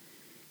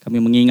Kami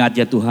mengingat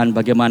ya Tuhan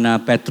bagaimana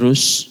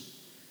Petrus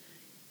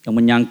yang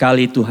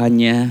menyangkali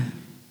Tuhannya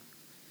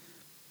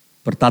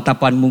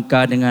bertatapan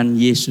muka dengan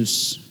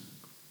Yesus.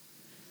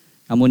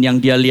 Namun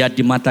yang dia lihat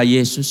di mata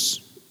Yesus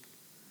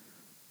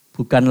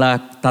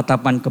bukanlah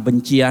tatapan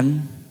kebencian,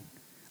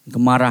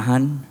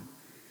 kemarahan,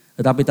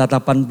 tetapi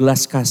tatapan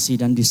belas kasih.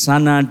 Dan di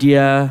sana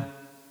dia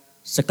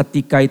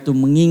seketika itu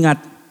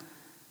mengingat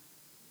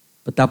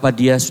betapa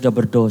dia sudah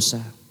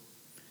berdosa.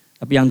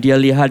 Tapi yang dia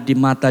lihat di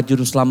mata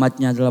juru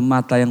selamatnya adalah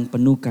mata yang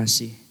penuh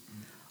kasih.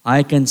 I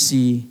can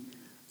see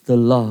the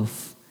love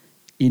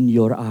in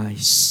your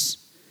eyes.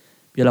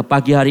 Biarlah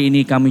pagi hari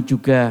ini kami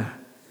juga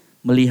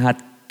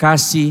melihat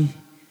kasih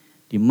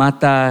di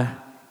mata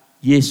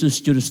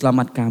Yesus juru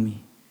selamat kami.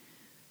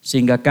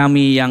 Sehingga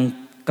kami yang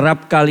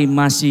kerap kali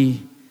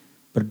masih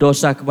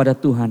berdosa kepada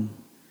Tuhan,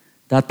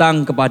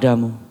 datang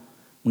kepadamu,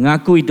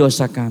 mengakui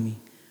dosa kami,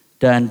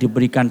 dan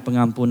diberikan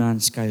pengampunan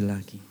sekali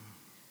lagi.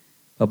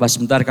 Bapak,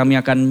 sebentar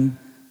kami akan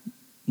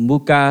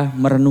membuka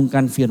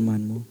merenungkan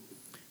firman-Mu.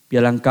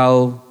 Biarlah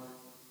Engkau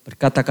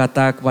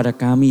berkata-kata kepada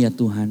kami ya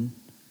Tuhan.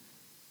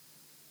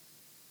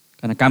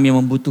 Karena kami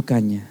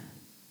membutuhkannya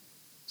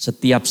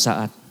setiap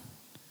saat.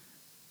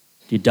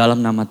 Di dalam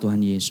nama Tuhan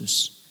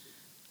Yesus.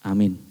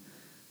 Amin.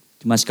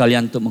 Cuma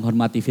sekalian untuk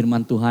menghormati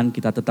firman Tuhan,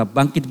 kita tetap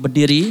bangkit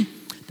berdiri.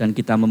 Dan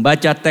kita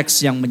membaca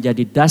teks yang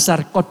menjadi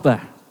dasar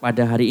khotbah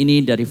pada hari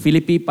ini dari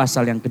Filipi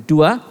pasal yang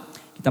kedua.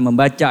 Kita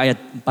membaca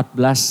ayat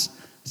 14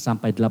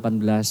 sampai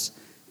 18.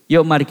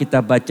 Yuk mari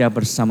kita baca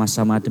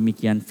bersama-sama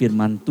demikian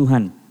firman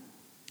Tuhan.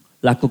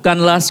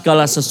 Lakukanlah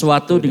segala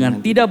sesuatu dengan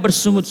tidak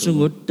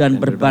bersungut-sungut dan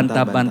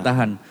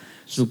berbantah-bantahan.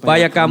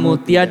 Supaya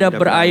kamu tiada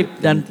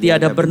beraib dan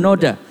tiada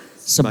bernoda.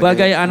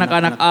 Sebagai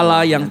anak-anak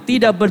Allah yang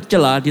tidak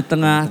bercela di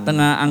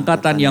tengah-tengah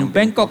angkatan yang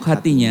bengkok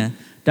hatinya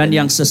dan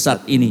yang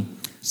sesat ini.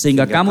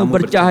 Sehingga kamu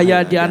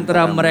bercahaya di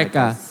antara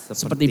mereka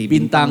seperti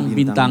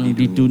bintang-bintang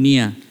di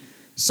dunia.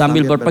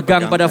 Sambil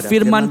berpegang pada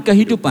firman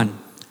kehidupan.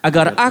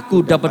 Agar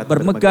aku dapat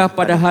bermegah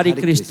pada hari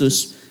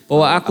Kristus,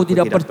 bahwa aku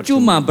tidak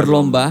percuma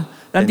berlomba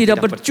dan tidak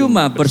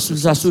percuma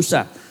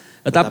bersusah-susah.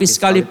 Tetapi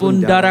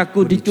sekalipun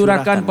darahku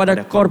dicurahkan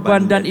pada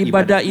korban dan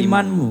ibadah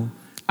imanmu,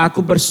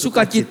 aku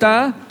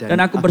bersukacita dan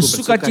aku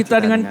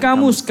bersukacita dengan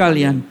kamu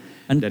sekalian.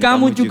 Dan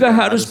kamu juga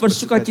harus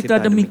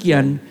bersukacita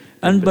demikian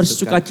dan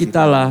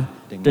bersukacitalah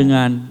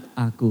dengan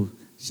aku.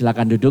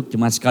 Silakan duduk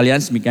jemaat sekalian,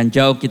 semikian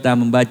jauh kita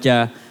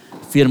membaca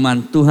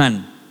firman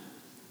Tuhan.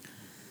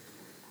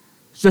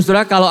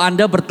 Saudara, kalau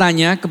Anda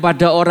bertanya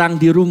kepada orang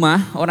di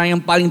rumah, orang yang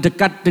paling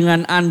dekat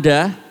dengan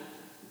Anda,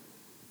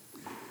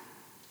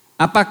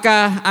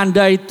 apakah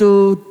Anda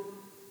itu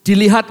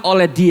dilihat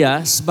oleh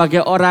dia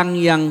sebagai orang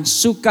yang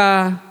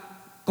suka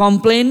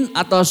komplain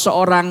atau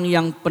seorang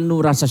yang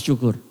penuh rasa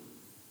syukur?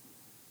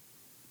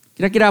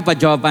 Kira-kira apa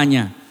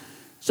jawabannya?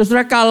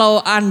 Saudara,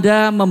 kalau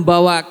Anda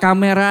membawa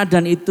kamera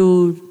dan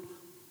itu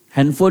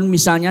handphone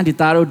misalnya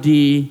ditaruh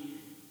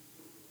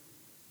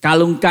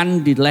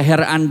kalungkan di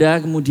leher Anda,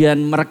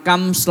 kemudian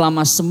merekam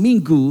selama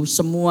seminggu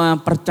semua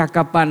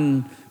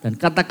percakapan dan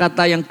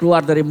kata-kata yang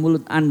keluar dari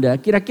mulut Anda.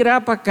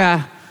 Kira-kira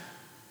apakah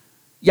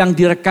yang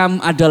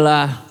direkam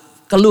adalah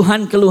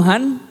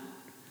keluhan-keluhan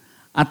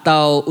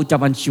atau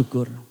ucapan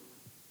syukur?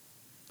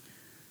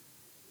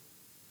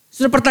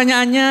 Sudah,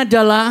 pertanyaannya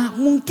adalah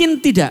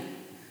mungkin tidak.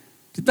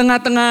 Di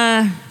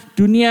tengah-tengah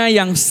dunia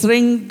yang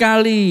sering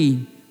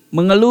kali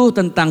mengeluh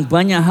tentang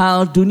banyak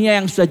hal, dunia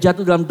yang sudah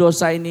jatuh dalam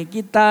dosa ini,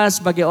 kita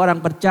sebagai orang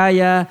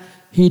percaya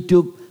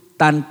hidup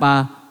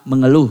tanpa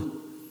mengeluh.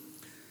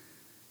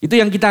 Itu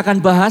yang kita akan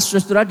bahas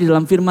saudara di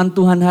dalam firman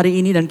Tuhan hari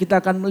ini, dan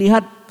kita akan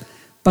melihat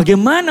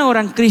bagaimana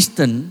orang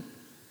Kristen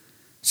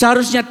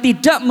seharusnya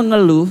tidak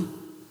mengeluh,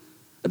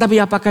 tetapi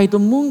apakah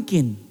itu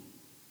mungkin?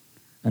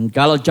 Dan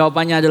kalau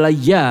jawabannya adalah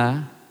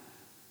ya,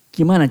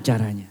 gimana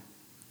caranya?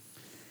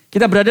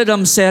 Kita berada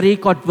dalam seri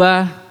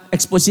khotbah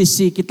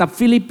eksposisi kitab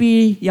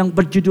Filipi yang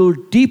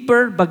berjudul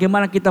Deeper,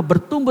 bagaimana kita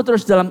bertumbuh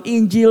terus dalam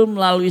Injil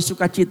melalui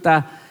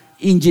sukacita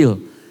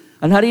Injil.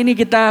 Dan hari ini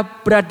kita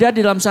berada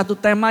di dalam satu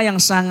tema yang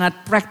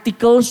sangat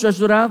praktikal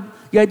saudara,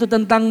 yaitu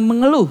tentang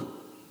mengeluh.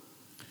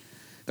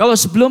 Kalau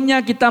sebelumnya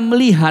kita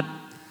melihat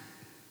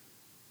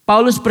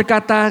Paulus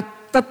berkata,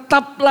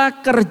 tetaplah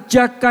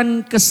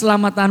kerjakan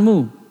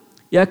keselamatanmu.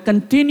 Ya,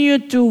 continue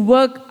to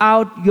work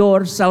out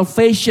your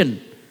salvation.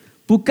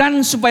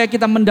 Bukan supaya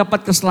kita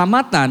mendapat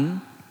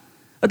keselamatan,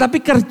 tetapi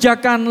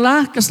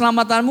kerjakanlah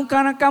keselamatanmu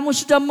karena kamu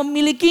sudah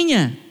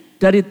memilikinya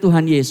dari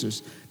Tuhan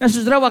Yesus. Nah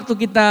saudara, waktu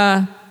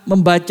kita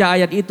membaca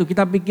ayat itu,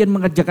 kita pikir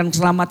mengerjakan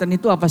keselamatan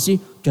itu apa sih?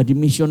 Jadi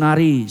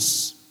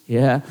misionaris.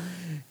 Ya,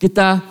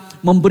 kita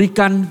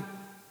memberikan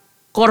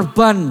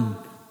korban,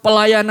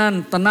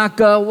 pelayanan,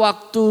 tenaga,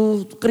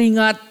 waktu,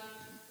 keringat,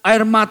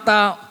 air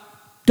mata,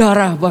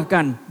 darah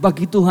bahkan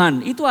bagi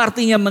Tuhan. Itu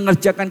artinya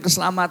mengerjakan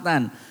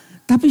keselamatan.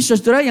 Tapi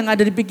saudara, yang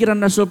ada di pikiran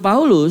Rasul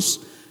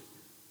Paulus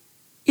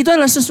itu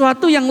adalah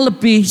sesuatu yang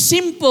lebih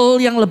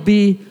simple, yang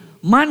lebih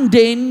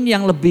mundane,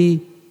 yang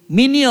lebih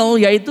menial,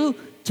 yaitu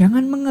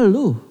jangan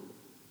mengeluh.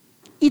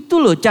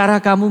 Itu loh cara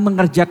kamu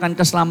mengerjakan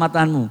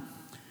keselamatanmu.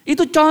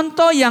 Itu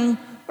contoh yang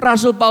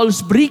Rasul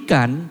Paulus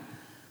berikan,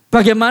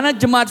 bagaimana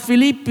jemaat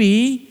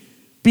Filipi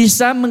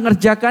bisa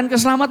mengerjakan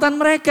keselamatan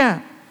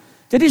mereka.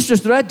 Jadi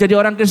saudara, jadi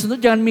orang Kristen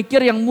itu jangan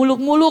mikir yang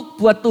muluk-muluk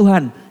buat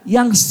Tuhan.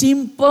 Yang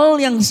simple,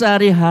 yang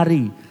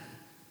sehari-hari.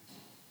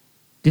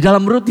 Di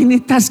dalam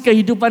rutinitas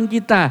kehidupan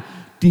kita,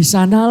 di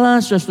sanalah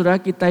saudara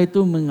kita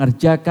itu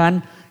mengerjakan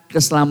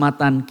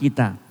keselamatan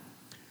kita.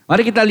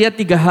 Mari kita lihat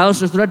 3 hal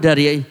saudara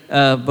dari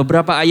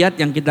beberapa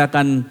ayat yang kita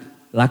akan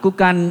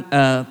lakukan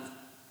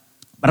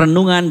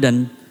renungan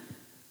dan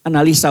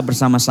analisa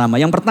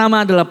bersama-sama. Yang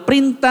pertama adalah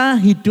perintah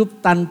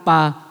hidup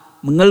tanpa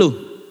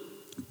mengeluh.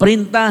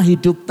 Perintah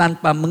hidup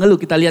tanpa mengeluh.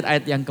 Kita lihat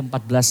ayat yang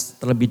ke-14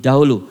 terlebih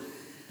dahulu.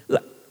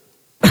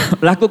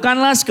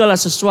 Lakukanlah segala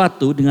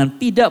sesuatu dengan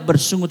tidak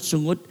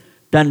bersungut-sungut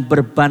dan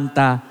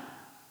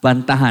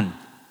berbantah-bantahan.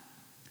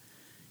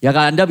 Ya,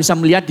 kalau Anda bisa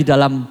melihat di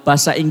dalam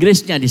bahasa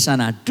Inggrisnya di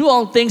sana. Do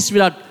all things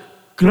without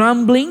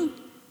grumbling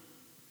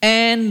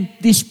and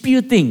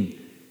disputing.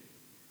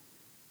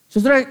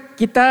 Saudara,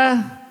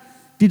 kita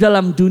di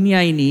dalam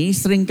dunia ini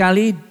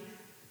seringkali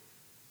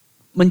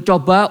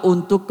mencoba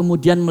untuk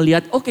kemudian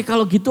melihat, oke,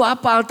 kalau gitu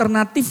apa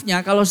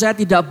alternatifnya kalau saya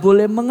tidak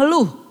boleh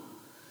mengeluh,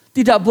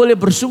 tidak boleh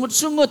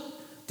bersungut-sungut,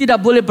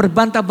 tidak boleh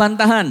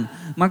berbantah-bantahan.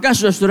 Maka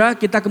saudara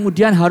kita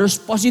kemudian harus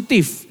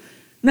positif.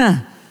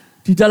 Nah,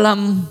 di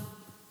dalam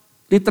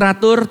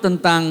literatur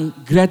tentang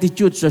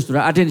gratitude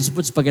saudara ada yang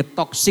disebut sebagai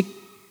toxic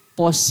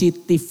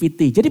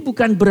positivity. Jadi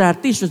bukan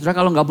berarti saudara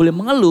kalau nggak boleh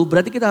mengeluh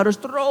berarti kita harus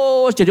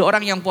terus jadi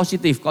orang yang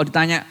positif. Kalau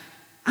ditanya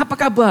apa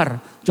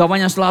kabar?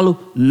 Jawabannya selalu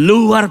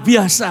luar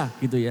biasa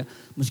gitu ya.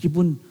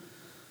 Meskipun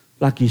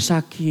lagi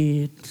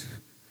sakit,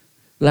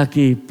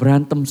 lagi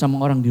berantem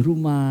sama orang di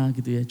rumah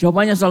gitu ya.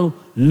 Jawabannya selalu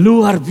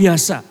luar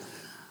biasa.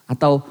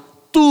 Atau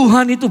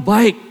Tuhan itu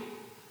baik.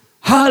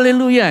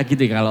 Haleluya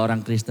gitu ya kalau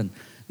orang Kristen.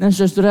 Nah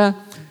saudara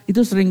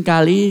itu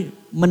seringkali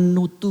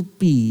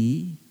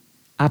menutupi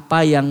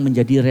apa yang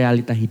menjadi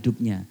realita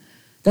hidupnya.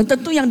 Dan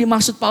tentu yang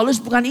dimaksud Paulus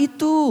bukan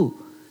itu.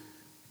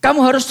 Kamu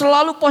harus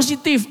selalu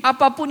positif,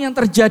 apapun yang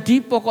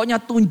terjadi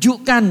pokoknya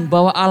tunjukkan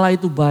bahwa Allah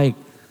itu baik.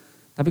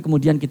 Tapi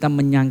kemudian kita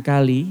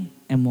menyangkali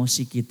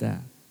emosi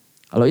kita.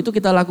 Kalau itu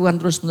kita lakukan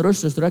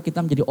terus-menerus, saudara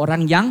kita menjadi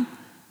orang yang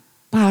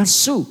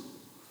palsu.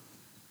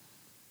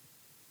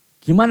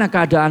 Gimana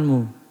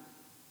keadaanmu?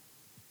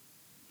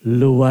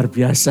 Luar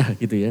biasa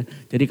gitu ya.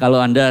 Jadi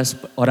kalau Anda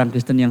orang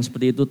Kristen yang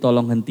seperti itu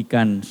tolong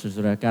hentikan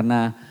saudara.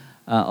 Karena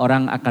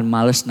orang akan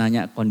males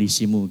nanya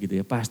kondisimu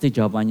gitu ya. Pasti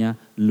jawabannya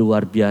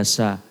luar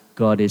biasa.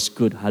 God is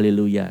good,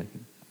 haleluya.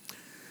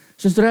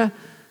 Saudara,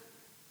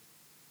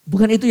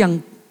 bukan itu yang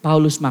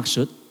Paulus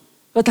maksud.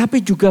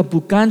 Tetapi juga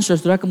bukan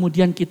saudara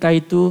kemudian kita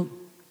itu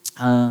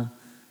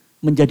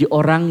menjadi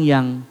orang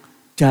yang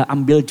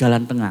ambil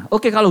jalan tengah.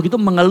 Oke kalau gitu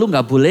mengeluh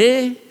gak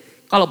boleh.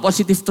 Kalau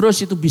positif terus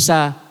itu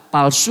bisa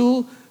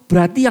palsu.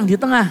 Berarti yang di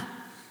tengah.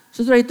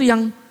 Saudara itu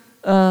yang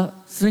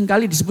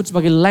seringkali disebut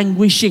sebagai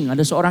languishing.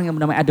 Ada seorang yang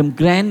bernama Adam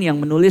Grant yang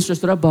menulis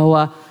saudara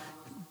bahwa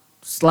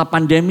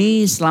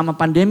selama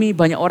pandemi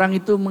banyak orang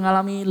itu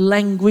mengalami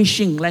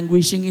languishing.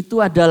 Languishing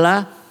itu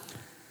adalah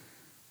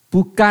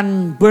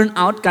bukan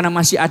burnout karena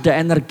masih ada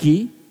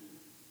energi.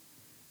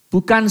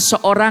 Bukan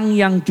seorang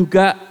yang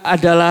juga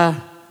adalah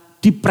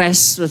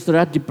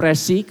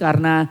depresi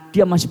karena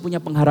dia masih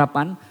punya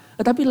pengharapan.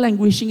 Tetapi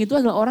languishing itu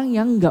adalah orang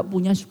yang gak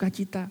punya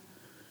sukacita.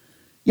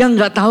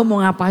 Yang gak tahu mau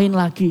ngapain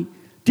lagi.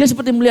 Dia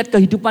seperti melihat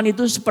kehidupan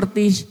itu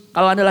seperti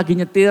kalau Anda lagi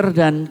nyetir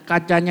dan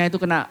kacanya itu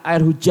kena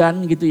air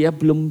hujan gitu ya,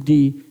 belum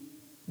di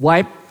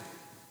wipe.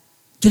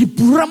 Jadi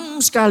buram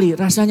sekali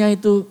rasanya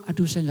itu,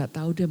 aduh saya gak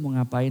tahu deh mau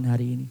ngapain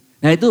hari ini.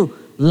 Nah itu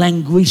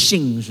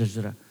languishing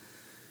saudara.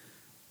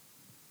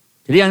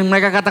 Jadi yang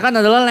mereka katakan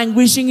adalah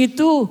languishing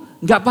itu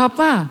gak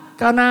apa-apa.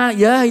 Karena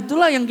ya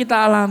itulah yang kita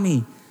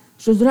alami.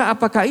 Saudara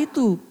apakah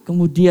itu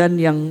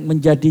kemudian yang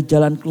menjadi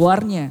jalan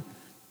keluarnya?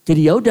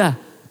 Jadi ya udah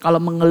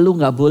kalau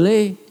mengeluh gak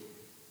boleh.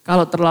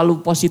 Kalau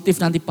terlalu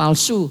positif nanti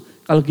palsu.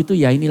 Kalau gitu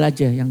ya inilah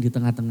aja yang di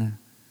tengah-tengah.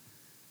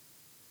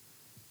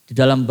 Di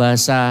dalam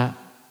bahasa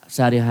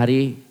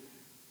sehari-hari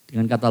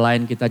dengan kata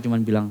lain kita cuma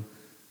bilang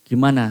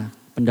gimana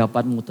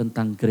pendapatmu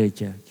tentang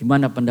gereja?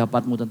 Gimana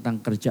pendapatmu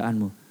tentang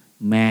kerjaanmu?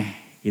 Meh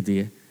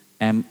gitu ya.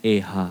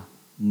 M-E-H.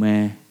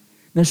 Meh.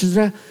 Nah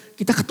saudara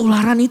kita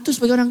ketularan itu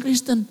sebagai orang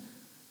Kristen.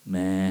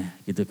 Meh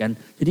gitu kan.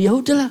 Jadi ya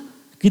udahlah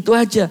gitu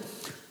aja.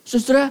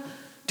 Saudara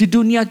di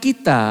dunia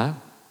kita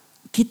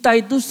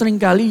itu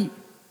seringkali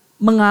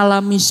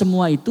mengalami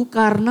semua itu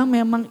karena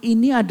memang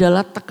ini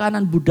adalah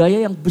tekanan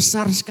budaya yang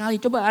besar sekali.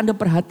 Coba Anda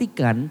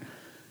perhatikan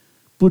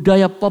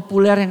budaya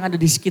populer yang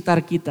ada di sekitar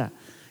kita.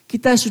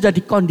 Kita sudah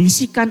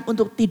dikondisikan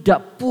untuk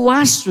tidak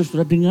puas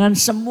saudara dengan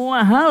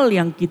semua hal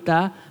yang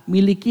kita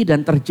miliki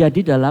dan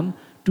terjadi dalam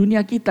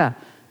dunia kita.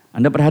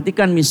 Anda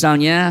perhatikan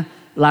misalnya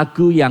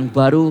lagu yang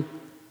baru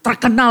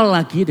terkenal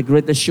lagi, The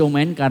Greatest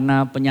Showman,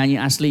 karena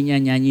penyanyi aslinya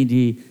nyanyi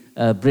di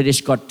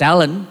British Got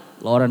Talent.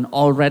 Lauren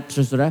Allred,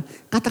 saudara,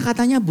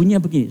 kata-katanya bunyinya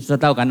begini. Sudah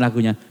tahu kan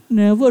lagunya?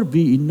 Never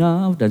be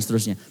enough dan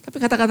seterusnya.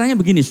 Tapi kata-katanya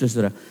begini,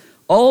 saudara.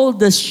 All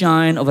the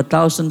shine of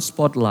 1,000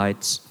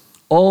 spotlights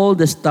all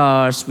the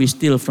stars we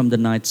steal from the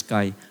night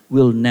sky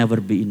will never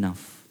be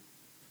enough.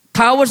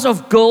 Towers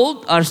of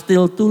gold are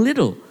still too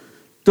little.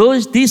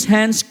 These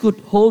hands could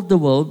hold the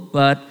world,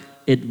 but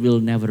it will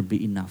never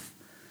be enough.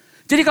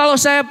 Jadi kalau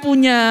saya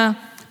punya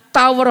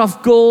tower of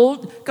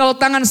gold, kalau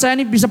tangan saya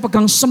ini bisa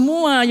pegang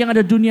semua yang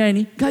ada dunia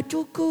ini, gak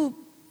cukup.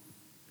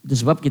 Itu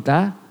sebab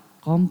kita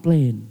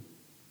komplain.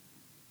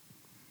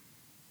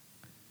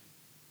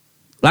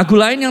 Lagu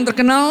lain yang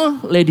terkenal,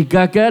 Lady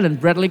Gaga dan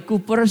Bradley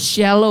Cooper,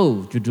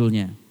 Shallow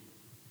judulnya.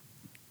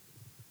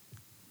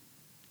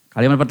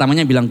 Kalimat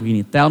pertamanya bilang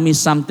begini, tell me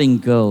something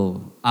girl,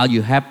 are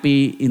you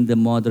happy in the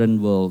modern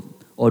world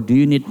or do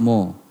you need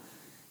more?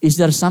 Is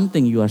there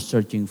something you are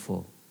searching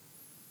for?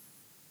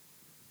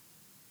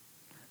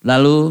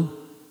 Lalu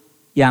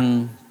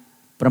yang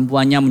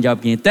perempuannya menjawab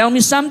gini, tell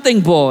me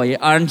something boy,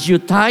 aren't you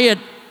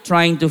tired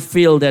trying to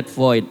fill that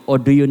void or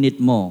do you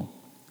need more?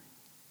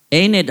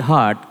 Ain't it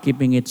hard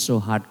keeping it so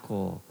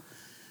hardcore?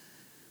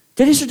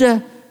 Jadi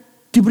sudah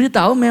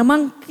diberitahu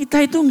memang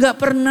kita itu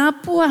nggak pernah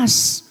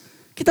puas.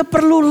 Kita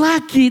perlu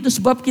lagi, itu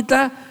sebab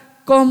kita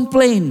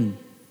komplain.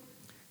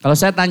 Kalau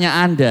saya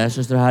tanya Anda,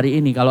 saudara hari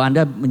ini, kalau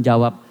Anda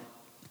menjawab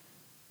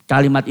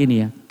kalimat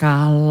ini ya,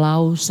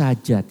 kalau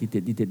saja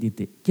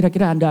titik.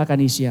 Kira-kira Anda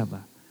akan isi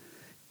apa?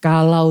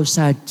 Kalau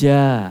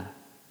saja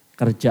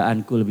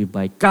kerjaanku lebih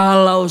baik.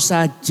 Kalau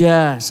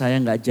saja saya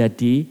nggak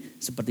jadi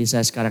seperti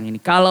saya sekarang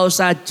ini. Kalau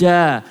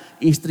saja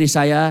istri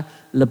saya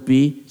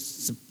lebih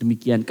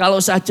demikian. Kalau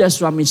saja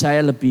suami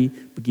saya lebih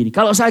begini.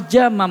 Kalau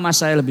saja mama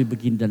saya lebih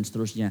begini dan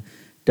seterusnya.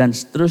 Dan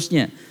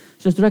seterusnya.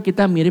 Saudara,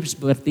 kita mirip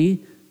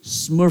seperti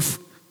Smurf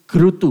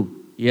Gerutu.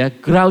 Ya,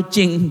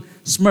 Grouching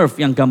Smurf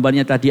yang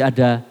gambarnya tadi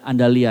ada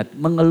Anda lihat.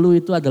 Mengeluh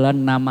itu adalah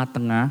nama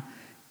tengah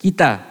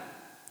kita.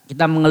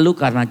 Kita mengeluh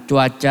karena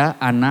cuaca,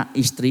 anak,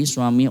 istri,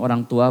 suami,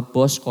 orang tua,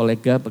 bos,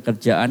 kolega,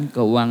 pekerjaan,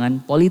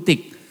 keuangan,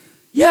 politik.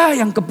 Ya,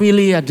 yang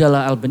kepilih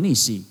adalah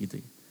Albanese gitu.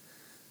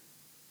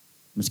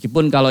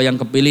 Meskipun kalau yang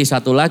kepilih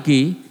satu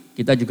lagi,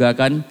 kita juga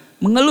akan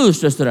mengeluh,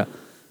 saudara.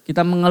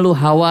 Kita mengeluh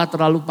hawa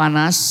terlalu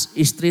panas,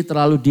 istri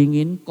terlalu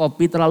dingin,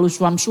 kopi terlalu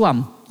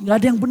suam-suam.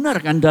 Gak ada yang benar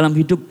kan dalam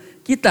hidup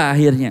kita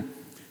akhirnya.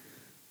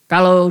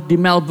 Kalau di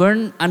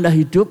Melbourne Anda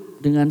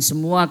hidup dengan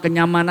semua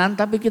kenyamanan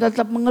tapi kita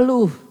tetap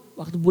mengeluh.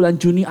 Waktu bulan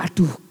Juni,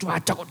 aduh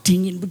cuaca kok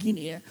dingin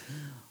begini ya.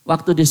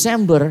 Waktu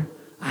Desember,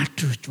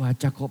 aduh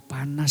cuaca kok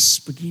panas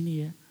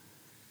begini ya.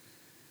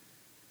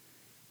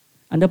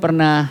 Anda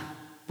pernah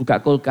buka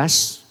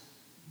kulkas,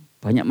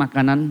 banyak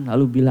makanan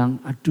lalu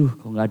bilang, aduh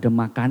kok gak ada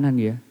makanan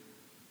ya.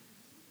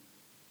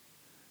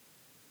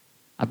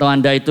 Atau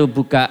Anda itu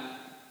buka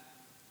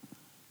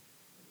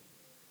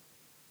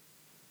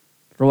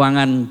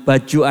ruangan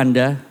baju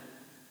Anda,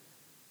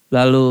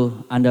 lalu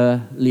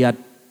Anda lihat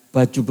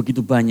baju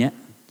begitu banyak,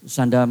 terus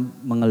Anda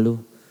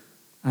mengeluh,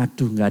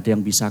 aduh gak ada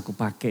yang bisa aku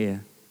pakai ya.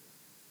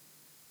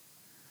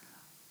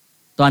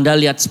 Atau Anda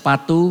lihat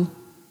sepatu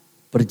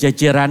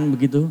berjejeran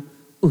begitu,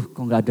 kok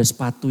gak ada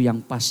sepatu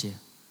yang pas ya,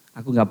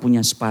 aku gak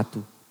punya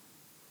sepatu.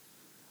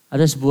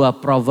 Ada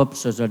sebuah proverb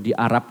saudara di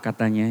Arab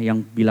katanya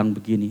yang bilang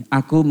begini,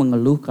 aku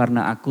mengeluh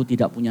karena aku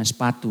tidak punya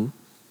sepatu.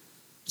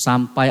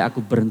 Sampai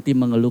aku berhenti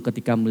mengeluh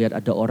ketika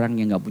melihat ada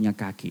orang yang gak punya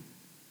kaki.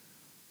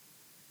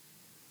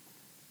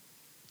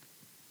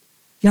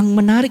 Yang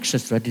menarik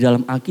saudara di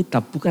dalam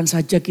Alkitab bukan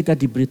saja kita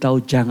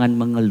diberitahu jangan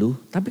mengeluh.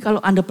 Tapi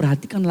kalau Anda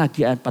perhatikan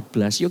lagi ayat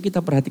 14. Yuk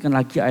kita perhatikan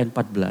lagi ayat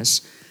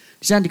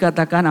 14. Di sana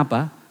dikatakan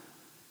apa?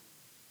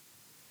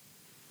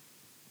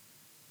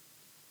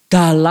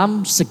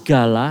 Dalam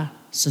segala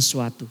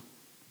sesuatu.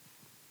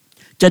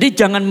 Jadi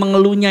jangan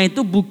mengeluhnya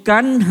itu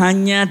bukan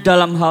hanya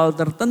dalam hal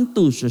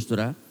tertentu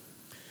saudara.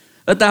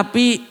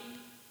 Tetapi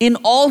in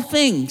all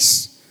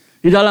things,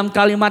 di dalam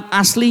kalimat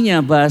aslinya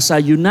bahasa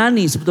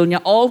Yunani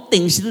sebetulnya all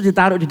things itu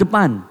ditaruh di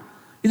depan.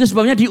 Itu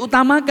sebabnya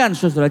diutamakan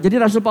saudara. Jadi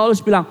Rasul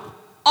Paulus bilang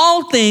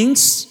all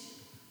things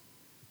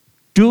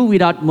do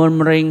without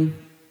murmuring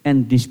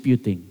and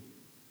disputing.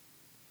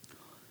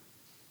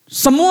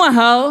 Semua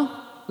hal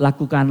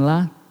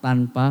lakukanlah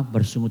tanpa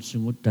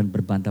bersungut-sungut dan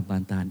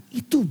berbantah-bantahan.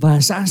 Itu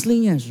bahasa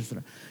aslinya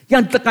saudara.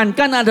 Yang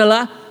ditekankan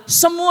adalah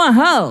semua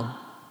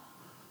hal.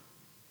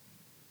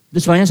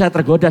 Itu sebabnya saya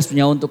tergoda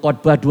sebenarnya untuk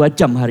khotbah 2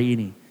 jam hari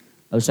ini.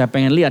 Lalu saya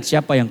pengen lihat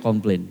siapa yang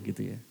komplain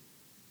gitu ya.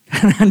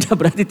 Karena Anda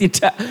berarti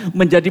tidak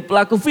menjadi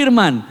pelaku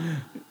firman.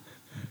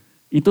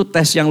 Itu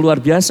tes yang luar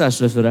biasa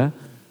saudara.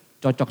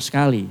 Cocok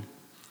sekali.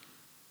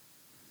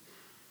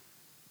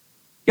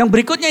 Yang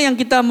berikutnya yang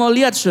kita mau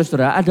lihat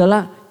saudara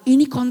adalah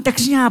ini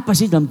konteksnya apa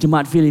sih dalam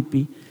jemaat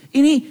Filipi.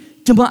 Ini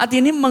jemaat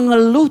ini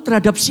mengeluh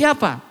terhadap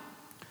siapa?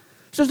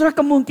 Saudara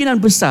kemungkinan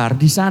besar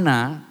di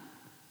sana.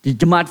 Di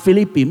jemaat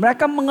Filipi,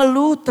 mereka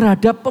mengeluh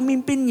terhadap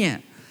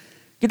pemimpinnya.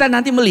 Kita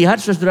nanti melihat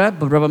saudara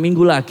beberapa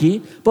minggu lagi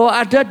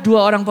bahwa ada 2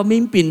 orang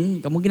pemimpin,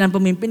 kemungkinan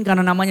pemimpin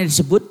karena namanya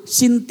disebut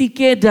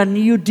Sintike dan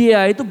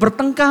Yudea itu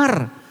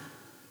bertengkar.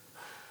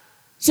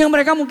 Sehingga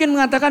mereka mungkin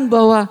mengatakan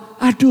bahwa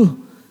aduh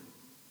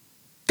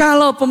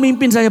kalau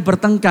pemimpin saya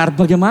bertengkar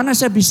bagaimana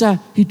saya bisa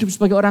hidup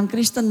sebagai orang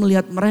Kristen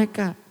melihat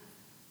mereka.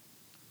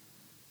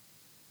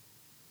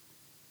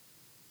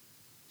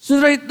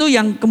 Saudara, itu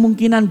yang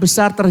kemungkinan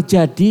besar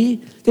terjadi.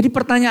 Jadi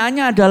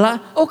pertanyaannya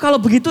adalah, oh kalau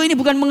begitu ini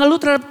bukan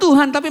mengeluh terhadap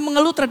Tuhan, tapi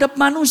mengeluh terhadap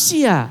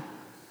manusia.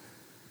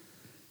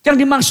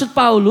 Yang dimaksud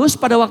Paulus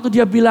pada waktu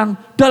dia bilang,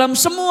 dalam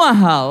semua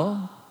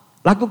hal,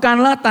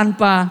 lakukanlah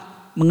tanpa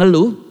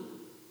mengeluh.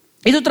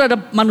 Itu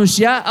terhadap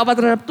manusia apa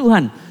terhadap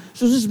Tuhan?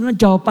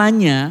 Sebenarnya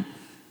jawabannya,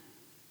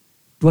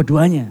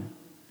 dua-duanya.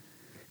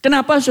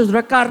 Kenapa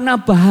saudara? Karena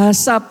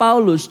bahasa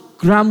Paulus,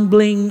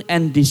 grumbling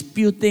and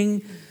disputing.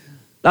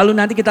 Lalu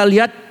nanti kita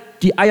lihat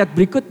di ayat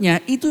berikutnya,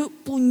 itu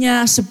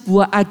punya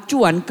sebuah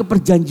acuan ke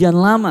perjanjian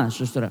lama,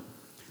 saudara.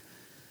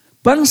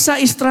 Bangsa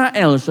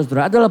Israel,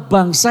 saudara, adalah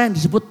bangsa yang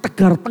disebut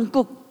tegar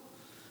tengkuk.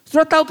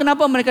 Saudara tahu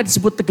kenapa mereka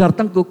disebut tegar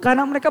tengkuk?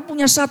 Karena mereka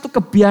punya satu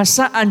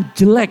kebiasaan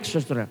jelek,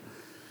 saudara.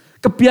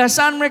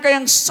 Kebiasaan mereka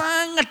yang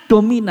sangat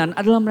dominan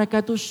adalah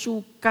mereka itu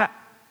suka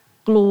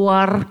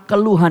keluar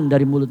keluhan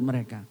dari mulut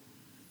mereka.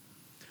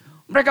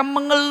 Mereka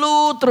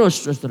mengeluh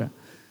terus, saudara.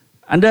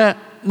 Anda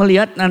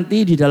melihat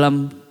nanti di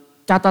dalam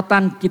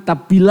catatan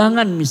kitab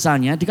Bilangan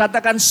misalnya,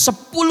 dikatakan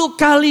 10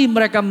 kali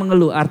mereka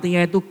mengeluh. Artinya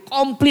itu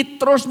komplit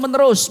terus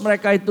menerus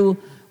mereka itu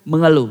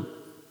mengeluh.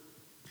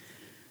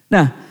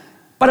 Nah,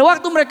 pada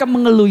waktu mereka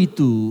mengeluh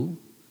itu,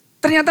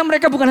 ternyata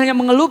mereka bukan hanya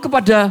mengeluh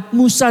kepada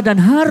Musa dan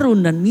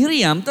Harun dan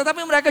Miriam,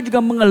 tetapi mereka juga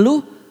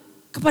mengeluh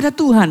kepada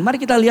Tuhan. Mari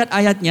kita lihat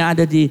ayatnya,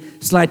 ada di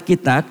slide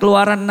kita.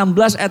 Keluaran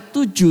 16 ayat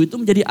 7 itu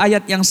menjadi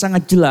ayat yang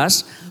sangat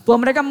jelas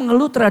bahwa mereka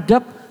mengeluh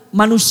terhadap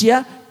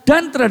manusia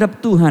dan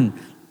terhadap Tuhan.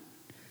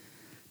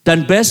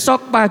 Dan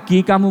besok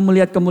pagi kamu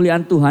melihat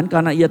kemuliaan Tuhan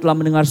karena ia telah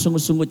mendengar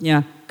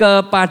sungut-sungutnya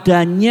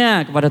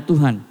kepada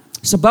Tuhan.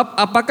 Sebab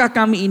apakah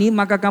kami ini,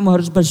 maka kamu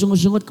harus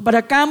bersungut-sungut kepada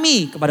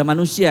kami, kepada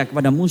manusia,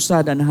 kepada Musa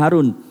dan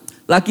Harun.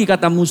 Lagi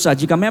kata Musa,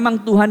 jika memang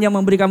Tuhan yang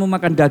memberi kamu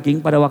makan daging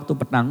pada waktu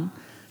petang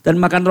dan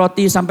makan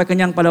roti sampai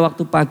kenyang pada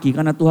waktu pagi,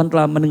 karena Tuhan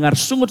telah mendengar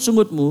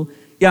sungut-sungutmu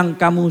yang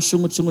kamu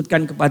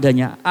sungut-sungutkan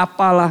kepadanya,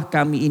 apalah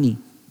kami ini?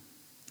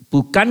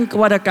 Bukan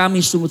kepada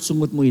kami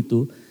sungut-sungutmu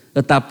itu,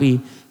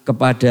 tetapi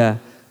kepada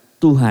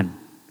Tuhan.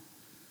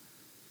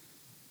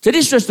 Jadi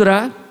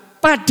saudara,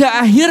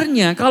 pada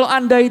akhirnya kalau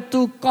Anda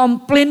itu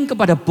komplain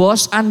kepada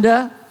bos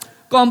Anda,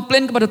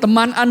 komplain kepada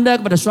teman Anda,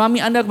 kepada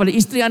suami Anda, kepada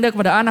istri Anda,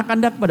 kepada anak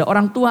Anda, kepada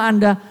orang tua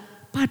Anda,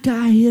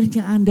 pada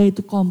akhirnya Anda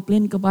itu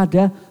komplain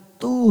kepada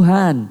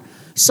Tuhan.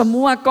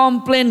 Semua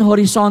komplain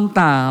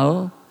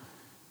horizontal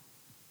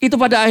itu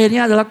pada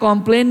akhirnya adalah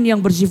komplain yang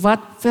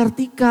bersifat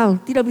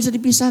vertikal, tidak bisa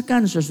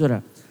dipisahkan,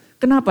 saudara.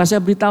 Kenapa saya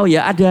beritahu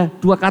ya, ada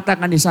dua kata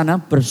kan di sana,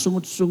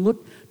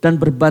 bersungut-sungut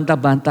dan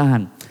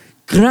berbantah-bantahan.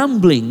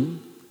 Grumbling,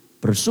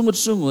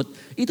 bersungut-sungut,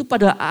 itu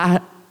pada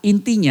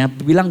intinya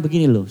bilang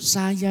begini loh,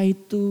 saya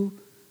itu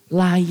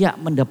layak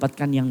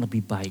mendapatkan yang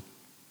lebih baik.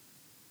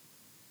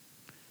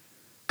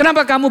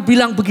 Kenapa kamu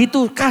bilang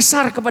begitu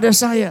kasar kepada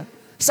saya?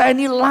 Saya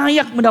ini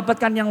layak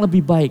mendapatkan yang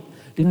lebih baik.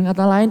 Dengan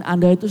kata lain,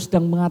 Anda itu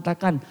sedang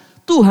mengatakan,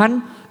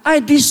 Tuhan, I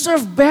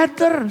deserve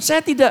better.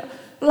 Saya tidak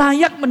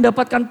layak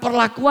mendapatkan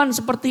perlakuan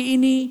seperti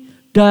ini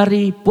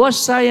dari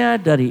bos saya,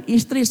 dari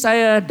istri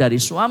saya, dari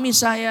suami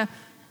saya.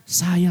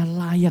 Saya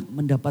layak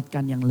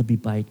mendapatkan yang lebih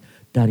baik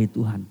dari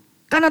Tuhan.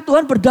 Karena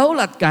Tuhan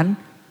berdaulat kan.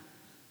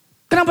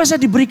 Kenapa saya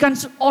diberikan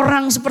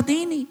orang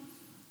seperti ini?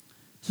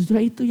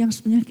 Saudara, itu yang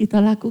sebenarnya kita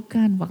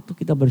lakukan waktu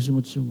kita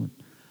bersungut-sungut.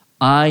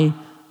 I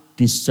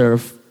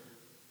deserve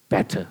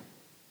better.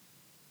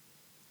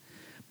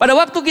 Pada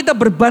waktu kita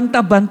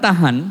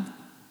berbantah-bantahan,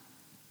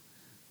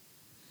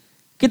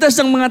 kita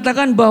sedang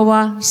mengatakan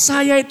bahwa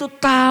saya itu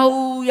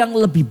tahu yang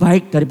lebih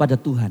baik daripada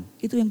Tuhan.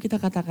 Itu yang kita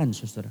katakan,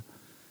 saudara.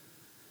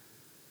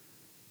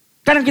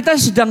 Karena kita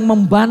sedang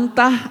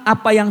membantah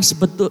apa yang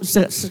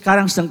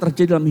sekarang sedang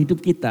terjadi dalam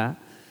hidup kita.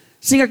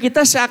 Sehingga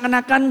kita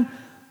seakan-akan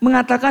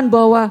mengatakan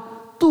bahwa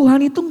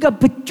Tuhan itu enggak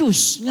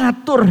becus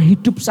ngatur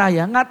hidup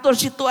saya, ngatur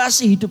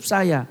situasi hidup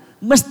saya.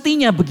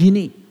 Mestinya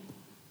begini,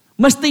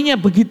 mestinya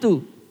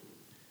begitu.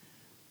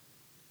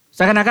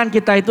 Seakan-akan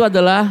kita itu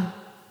adalah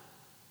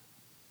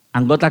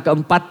anggota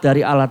keempat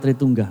dari Allah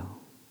Tritunggal.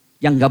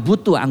 Yang enggak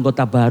butuh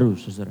anggota baru,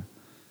 saudara.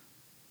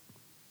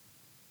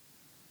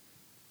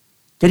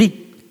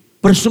 Jadi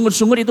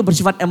bersungut-sungut itu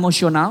bersifat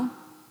emosional.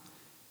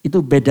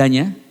 Itu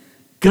bedanya.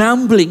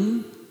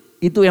 Grumbling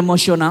itu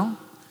emosional.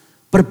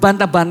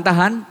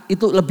 Berbantah-bantahan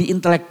itu lebih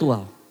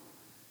intelektual.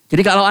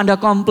 Jadi kalau Anda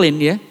komplain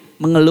ya,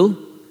 mengeluh,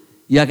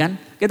 ya kan?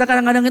 Kita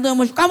kadang-kadang itu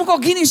emosional. Kamu kok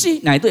gini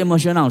sih? Nah itu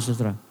emosional,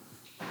 saudara.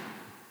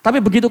 Tapi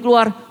begitu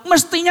keluar,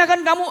 mestinya kan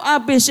kamu A,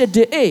 B, C,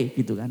 D, E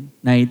gitu kan.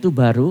 Nah itu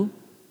baru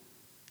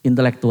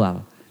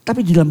intelektual.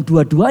 Tapi di dalam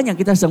dua-duanya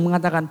kita sedang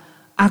mengatakan,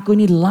 aku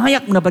ini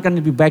layak mendapatkan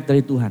lebih baik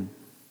dari Tuhan.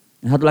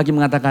 Yang satu lagi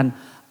mengatakan,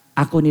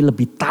 aku ini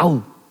lebih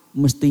tahu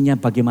mestinya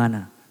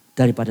bagaimana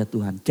daripada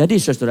Tuhan.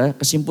 Jadi saudara,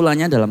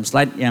 kesimpulannya dalam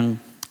slide yang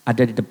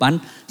ada di depan,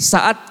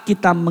 saat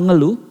kita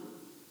mengeluh,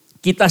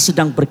 kita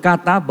sedang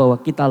berkata bahwa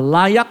kita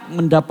layak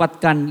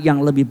mendapatkan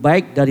yang lebih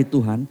baik dari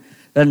Tuhan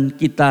dan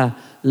kita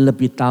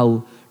lebih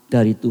tahu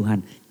dari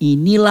Tuhan.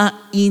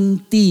 Inilah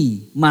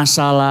inti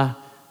masalah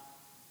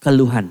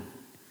keluhan.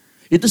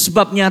 Itu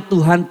sebabnya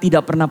Tuhan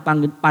tidak pernah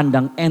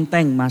pandang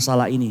enteng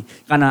masalah ini.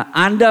 Karena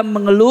Anda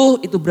mengeluh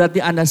itu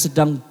berarti Anda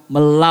sedang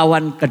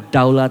melawan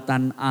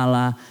kedaulatan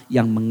Allah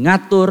yang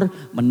mengatur,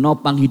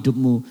 menopang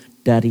hidupmu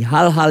dari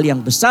hal-hal yang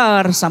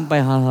besar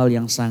sampai hal-hal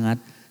yang sangat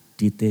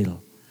detail.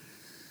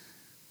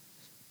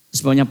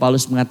 Sebabnya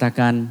Paulus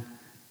mengatakan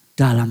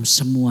dalam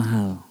semua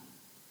hal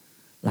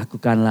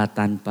lakukanlah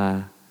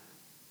tanpa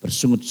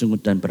bersungut-sungut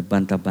dan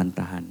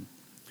berbantah-bantahan.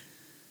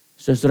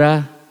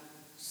 Saudara,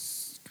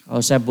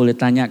 kalau saya boleh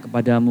tanya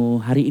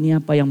kepadamu, hari ini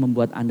apa yang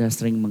membuat Anda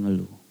sering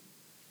mengeluh?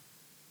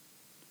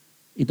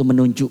 Itu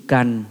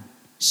menunjukkan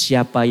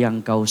siapa yang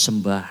kau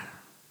sembah.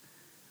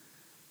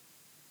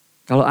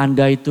 Kalau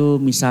Anda itu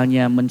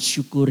misalnya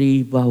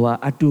mensyukuri bahwa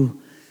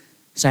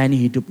saya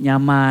ini hidup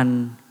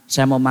nyaman,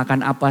 saya mau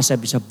makan apa saya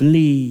bisa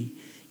beli,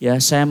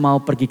 ya saya mau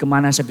pergi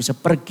kemana saya bisa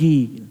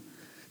pergi.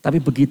 Tapi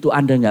begitu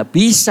Anda nggak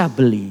bisa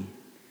beli,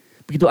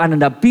 begitu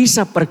Anda nggak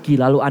bisa pergi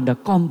lalu Anda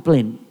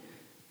komplain,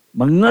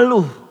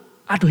 mengeluh.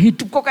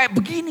 Hidup kok kayak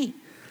begini.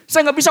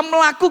 Saya gak bisa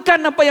melakukan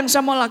apa yang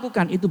saya mau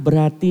lakukan. Itu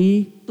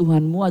berarti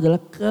Tuhanmu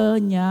adalah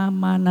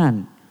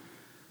kenyamanan.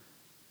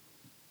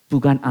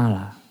 Bukan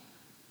Allah.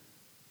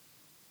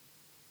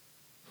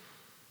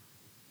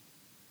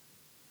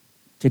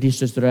 Jadi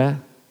saudara,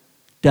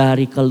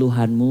 dari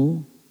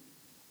keluhanmu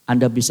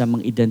Anda bisa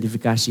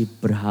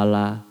mengidentifikasi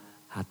berhala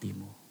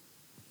hatimu.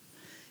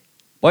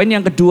 Poin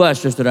yang kedua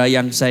saudara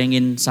yang saya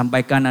ingin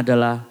sampaikan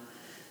adalah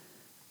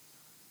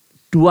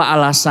dua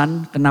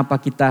alasan kenapa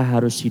kita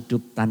harus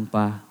hidup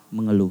tanpa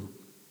mengeluh.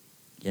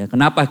 Ya,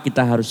 kenapa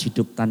kita harus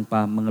hidup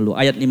tanpa mengeluh?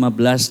 Ayat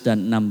 15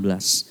 dan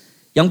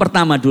 16. Yang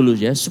pertama dulu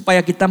ya,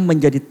 supaya kita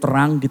menjadi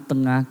terang di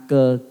tengah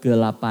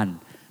kegelapan.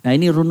 Nah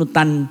ini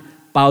runutan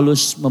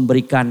Paulus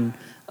memberikan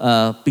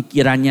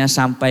pikirannya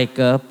sampai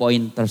ke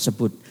poin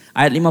tersebut.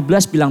 Ayat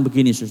 15 bilang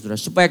begini saudara,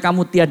 supaya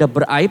kamu tiada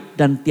beraib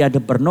dan tiada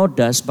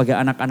bernoda sebagai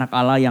anak-anak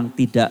Allah yang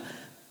tidak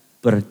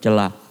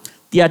bercela.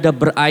 Tiada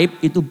beraib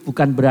itu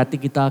bukan berarti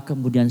kita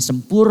kemudian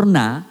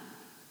sempurna.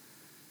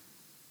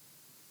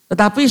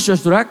 Tetapi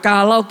saudara,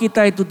 kalau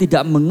kita itu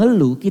tidak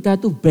mengeluh, kita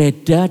itu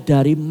beda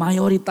dari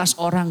mayoritas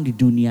orang di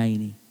dunia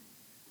ini.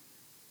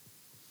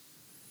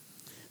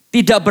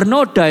 Tidak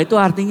bernoda itu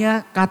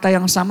artinya kata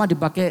yang sama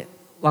dipakai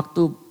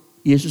waktu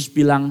Yesus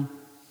bilang,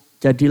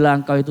 jadilah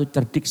engkau itu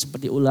cerdik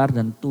seperti ular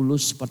dan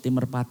tulus seperti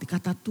merpati.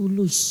 Kata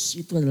tulus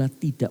itu adalah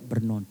tidak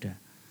bernoda.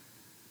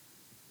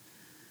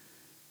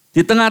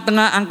 Di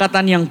tengah-tengah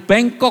angkatan yang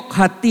bengkok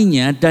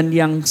hatinya dan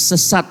yang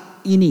sesat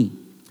ini.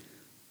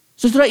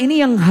 Saudara, ini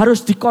yang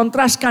harus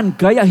dikontraskan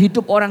gaya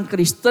hidup orang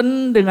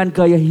Kristen dengan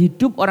gaya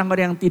hidup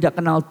orang-orang yang tidak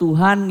kenal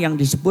Tuhan yang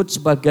disebut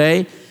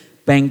sebagai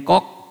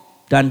bengkok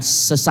dan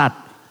sesat.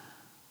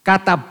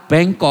 Kata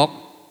bengkok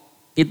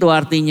itu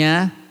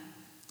artinya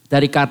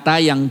dari kata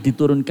yang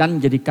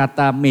diturunkan menjadi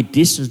kata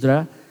medis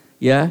saudara.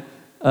 Ya,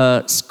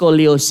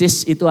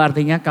 skoliosis itu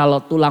artinya kalau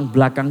tulang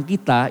belakang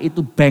kita itu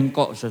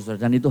bengkok saudara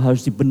dan itu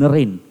harus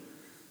dibenerin.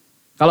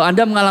 Kalau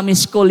Anda mengalami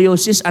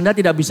skoliosis, Anda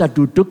tidak bisa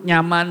duduk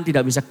nyaman,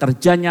 tidak bisa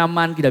kerja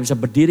nyaman, tidak bisa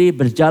berdiri,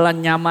 berjalan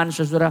nyaman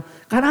saudara.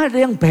 Karena ada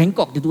yang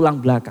bengkok di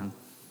tulang belakang.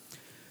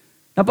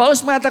 Nah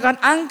Paulus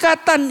mengatakan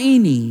angkatan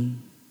ini,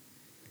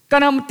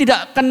 karena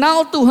tidak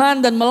kenal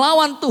Tuhan dan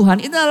melawan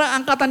Tuhan, itu adalah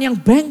angkatan yang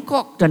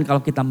bengkok. Dan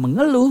kalau kita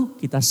mengeluh,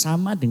 kita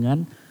sama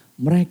dengan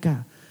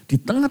mereka. Di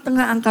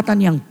tengah-tengah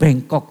angkatan yang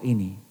bengkok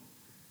ini,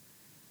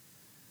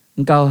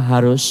 engkau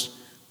harus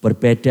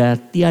berbeda,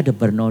 tiada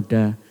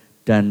bernoda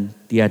dan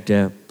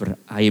tiada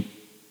beraib.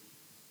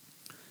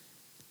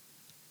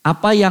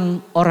 Apa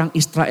yang orang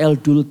Israel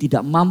dulu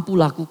tidak mampu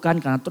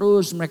lakukan karena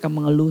terus mereka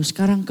mengeluh.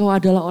 Sekarang engkau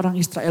adalah orang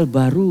Israel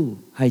baru,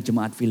 hai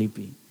jemaat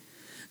Filipi.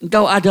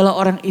 Engkau adalah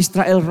orang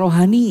Israel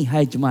rohani,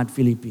 hai jemaat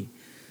Filipi.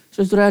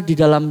 Saudara, di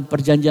dalam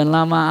perjanjian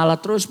lama Allah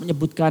terus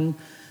menyebutkan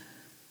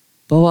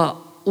bahwa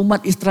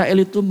umat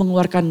Israel itu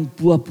mengeluarkan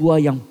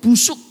buah-buah yang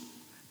busuk.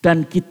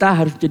 Dan kita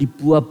harus jadi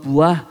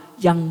buah-buah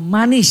yang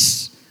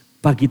manis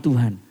bagi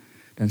Tuhan.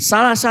 Dan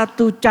salah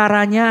satu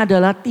caranya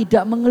adalah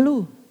tidak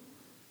mengeluh.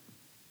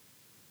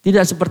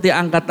 Tidak seperti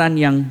angkatan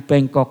yang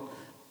bengkok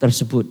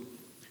tersebut.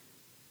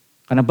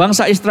 Karena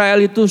bangsa Israel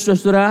itu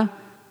saudara,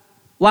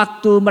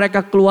 waktu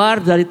mereka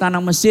keluar dari tanah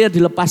Mesir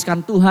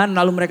dilepaskan Tuhan.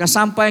 Lalu mereka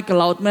sampai ke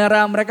Laut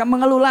Merah, mereka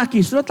mengeluh lagi.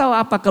 Sudah tahu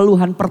apa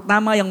keluhan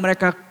pertama yang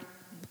mereka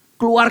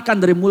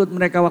keluarkan dari mulut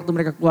mereka waktu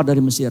mereka keluar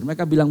dari Mesir.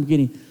 Mereka bilang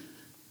begini,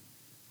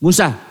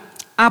 Musa,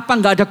 apa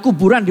nggak ada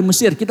kuburan di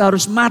Mesir? Kita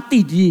harus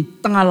mati di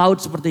tengah laut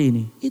seperti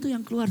ini. Itu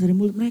yang keluar dari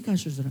mulut mereka,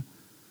 saudara.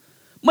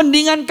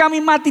 Mendingan kami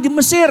mati di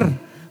Mesir,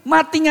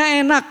 matinya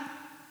enak.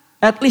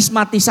 At least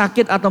mati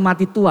sakit atau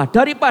mati tua.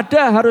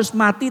 Daripada harus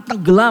mati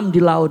tenggelam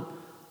di laut.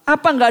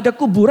 Apa nggak ada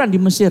kuburan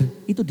di Mesir?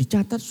 Itu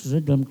dicatat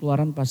saudara dalam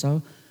Keluaran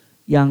pasal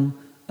yang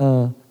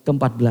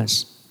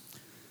ke-14.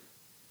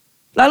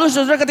 Lalu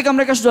saudara ketika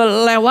mereka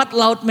sudah lewat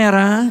Laut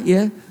Merah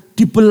ya.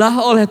 Dibelah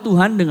oleh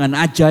Tuhan dengan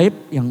ajaib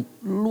yang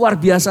luar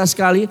biasa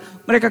sekali.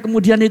 Mereka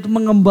kemudian itu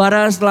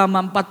mengembara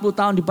selama 40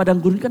 tahun di padang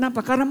gurun.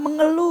 Kenapa? Karena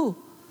mengeluh.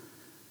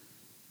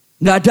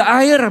 Gak ada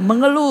air,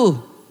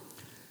 mengeluh.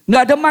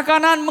 Gak ada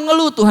makanan,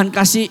 mengeluh. Tuhan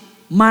kasih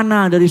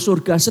mana dari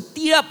surga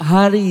setiap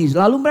hari.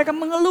 Lalu mereka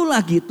mengeluh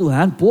lagi,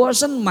 Tuhan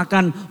bosan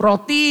makan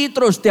roti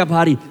terus setiap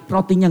hari.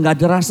 Rotinya gak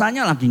ada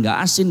rasanya lagi,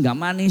 gak asin, gak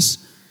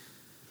manis.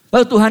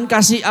 Lalu Tuhan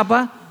kasih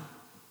apa?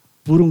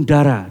 Burung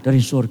dara dari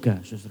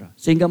surga, saudara.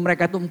 Sehingga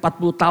mereka itu 40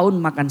 tahun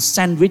makan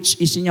sandwich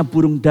isinya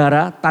burung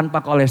dara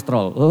tanpa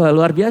kolesterol. Oh,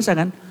 luar biasa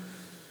kan?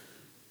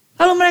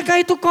 Lalu mereka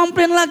itu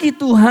komplain lagi,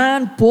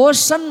 Tuhan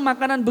bosan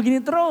makanan begini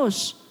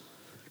terus.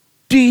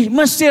 Di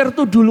Mesir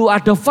tuh dulu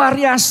ada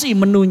variasi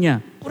menunya.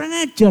 Kurang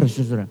ajar,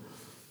 saudara.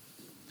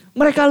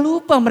 Mereka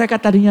lupa mereka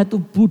tadinya tuh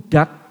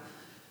budak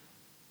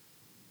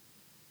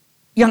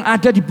yang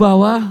ada di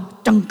bawah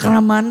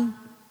cengkraman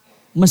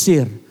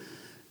Mesir.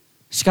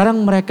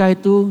 Sekarang mereka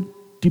itu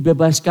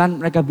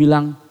dibebaskan, mereka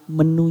bilang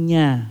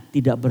menunya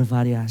tidak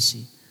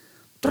bervariasi.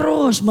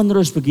 Terus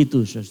menerus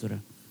begitu,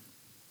 saudara.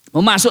 Mau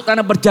masuk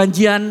tanah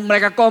perjanjian,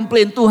 mereka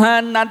komplain,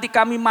 Tuhan nanti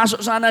kami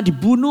masuk sana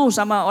dibunuh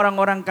sama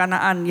orang-orang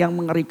Kanaan yang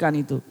mengerikan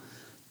itu.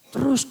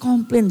 Terus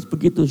komplain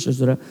begitu,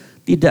 saudara.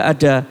 Tidak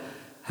ada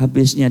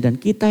habisnya, dan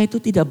kita itu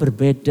tidak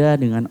berbeda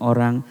dengan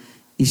orang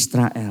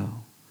Israel.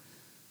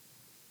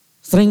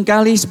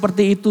 Seringkali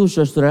seperti itu,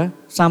 saudara,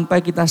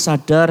 sampai kita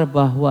sadar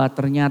bahwa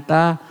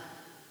ternyata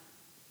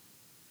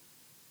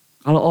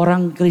kalau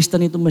orang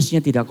Kristen itu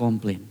mestinya tidak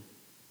komplain.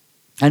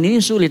 Dan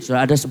ini sulit,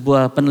 saudara. Ada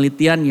sebuah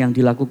penelitian yang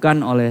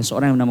dilakukan oleh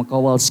seorang yang bernama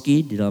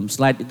Kowalski. Di dalam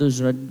slide itu,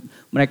 saudara,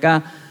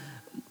 mereka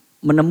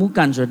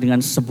menemukan, saudara,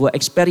 dengan sebuah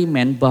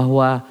eksperimen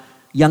bahwa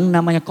yang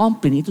namanya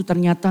komplain itu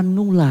ternyata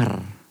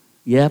nular.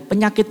 Ya,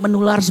 penyakit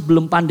menular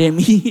sebelum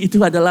pandemi itu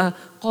adalah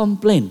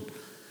komplain.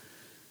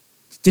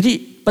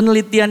 Jadi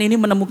penelitian ini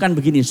menemukan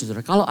begini,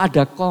 saudara. Kalau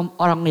ada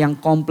orang yang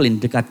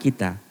komplain dekat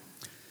kita,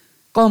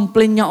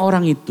 komplainnya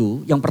orang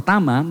itu yang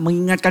pertama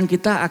mengingatkan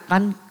kita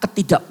akan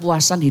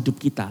ketidakpuasan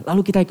hidup kita.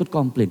 Lalu kita ikut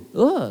komplain.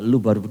 Oh,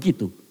 lu baru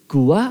begitu.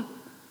 Gua,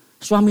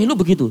 suami lu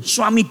begitu.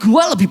 Suami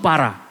gua lebih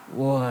parah.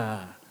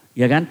 Wah,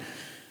 ya kan?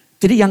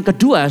 Jadi yang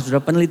kedua,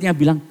 saudara, penelitinya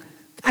bilang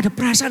ada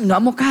perasaan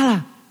nggak mau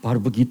kalah. Baru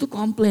begitu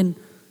komplain.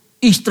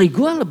 Istri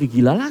gua lebih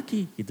gila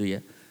lagi, gitu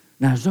ya.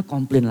 Nah, saudara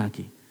komplain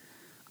lagi.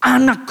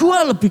 Anak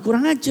gua lebih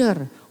kurang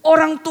ajar.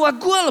 Orang tua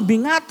gua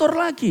lebih ngatur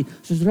lagi.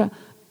 Saudara,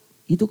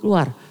 itu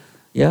keluar.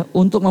 Ya,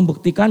 untuk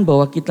membuktikan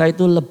bahwa kita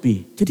itu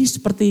lebih. Jadi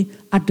seperti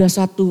ada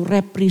satu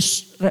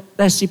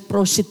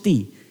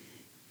reciprocity.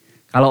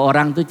 Kalau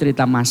orang tuh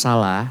cerita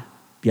masalah,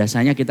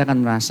 biasanya kita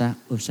akan merasa,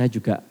 oh saya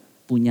juga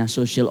punya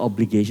social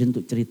obligation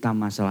untuk cerita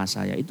masalah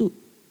saya. Itu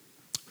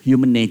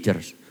human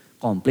nature.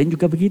 Komplain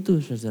juga begitu,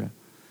 saudara.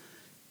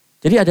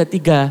 Jadi ada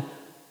 3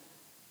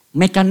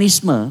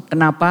 mekanisme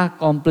kenapa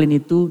komplain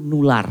itu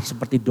nular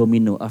seperti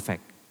domino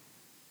effect.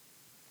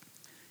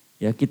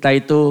 Ya, kita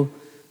itu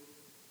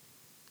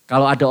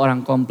kalau ada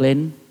orang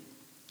komplain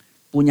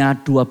punya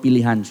 2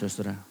 pilihan,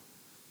 saudara.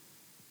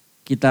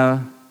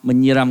 Kita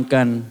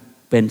menyiramkan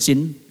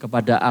bensin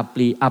kepada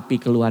api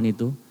keluhan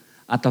itu,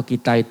 atau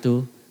kita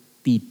itu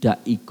tidak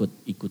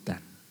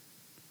ikut-ikutan.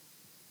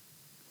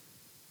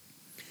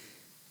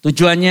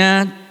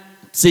 Tujuannya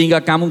sehingga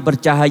kamu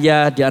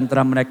bercahaya di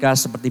antara mereka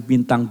seperti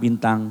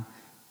bintang-bintang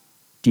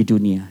di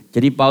dunia.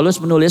 Jadi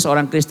Paulus menulis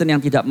orang Kristen yang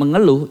tidak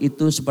mengeluh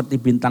itu seperti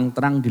bintang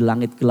terang di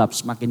langit gelap.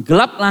 Semakin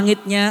gelap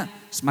langitnya,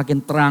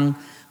 semakin terang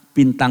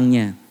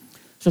bintangnya.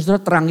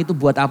 Saudara, terang itu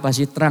buat apa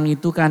sih? Terang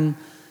itu kan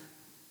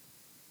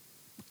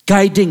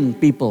guiding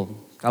people.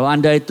 Kalau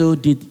Anda itu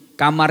di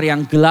kamar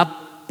yang gelap,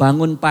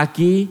 bangun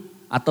pagi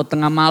atau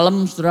tengah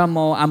malam, saudara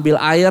mau ambil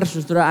air,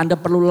 saudara Anda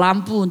perlu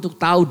lampu untuk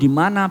tahu di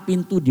mana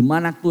pintu, di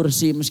mana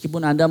kursi,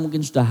 meskipun Anda mungkin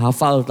sudah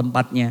hafal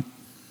tempatnya.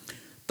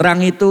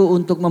 Terang itu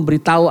untuk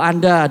memberitahu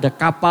Anda ada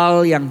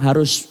kapal yang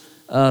harus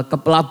ke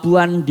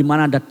pelabuhan, di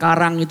mana ada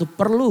karang, itu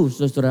perlu,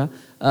 saudara,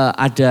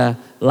 ada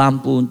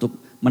lampu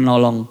untuk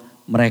menolong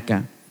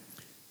mereka.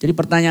 Jadi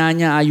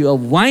pertanyaannya, are you a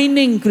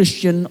whining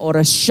Christian or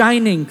a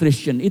shining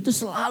Christian? Itu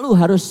selalu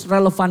harus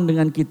relevan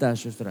dengan kita,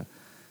 saudara.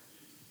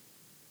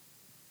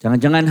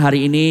 Jangan-jangan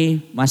hari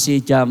ini masih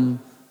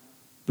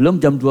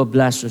belum jam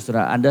 12,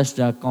 saudara. Anda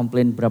sudah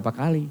komplain berapa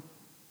kali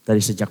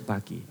dari sejak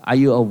pagi? Are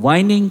you a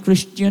whining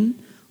Christian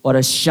or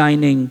a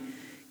shining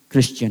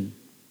Christian?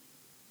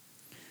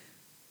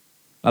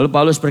 Lalu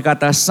Paulus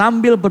berkata,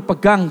 sambil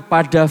berpegang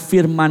pada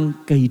firman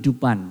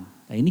kehidupan.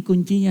 Nah, ini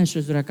kuncinya,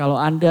 saudara. Kalau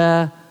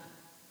Anda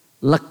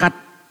lekat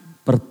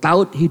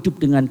bertaut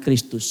hidup dengan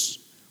Kristus,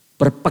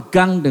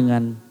 berpegang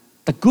dengan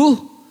teguh,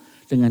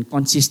 dengan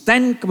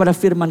konsisten kepada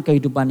firman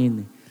kehidupan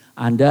ini,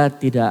 Anda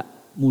tidak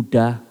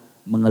mudah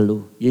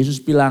mengeluh. Yesus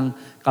bilang,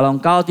 kalau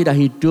engkau tidak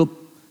hidup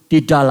di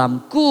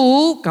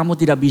dalamku, kamu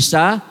tidak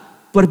bisa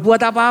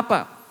berbuat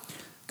apa-apa.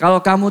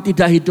 Kalau kamu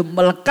tidak hidup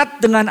melekat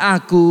dengan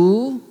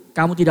aku,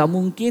 kamu tidak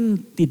mungkin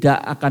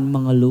tidak akan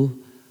mengeluh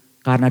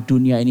karena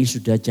dunia ini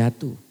sudah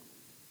jatuh.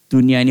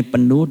 Dunia ini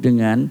penuh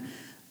dengan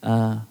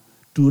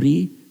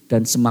duri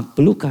dan semak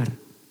belukar.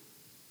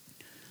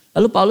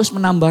 Lalu Paulus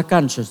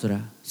menambahkan,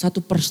 saudara, satu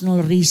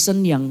personal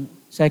reason yang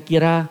saya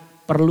kira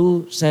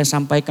perlu saya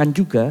sampaikan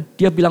juga.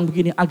 Dia bilang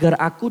begini, agar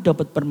aku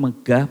dapat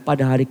bermegah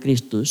pada hari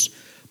Kristus,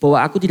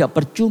 bahwa aku tidak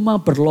percuma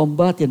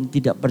berlomba dan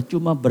tidak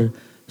percuma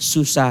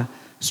bersusah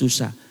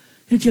susah.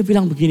 Jadi dia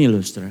bilang begini loh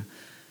saudara.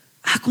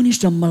 Aku ini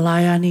sudah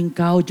melayani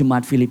engkau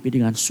jemaat Filipi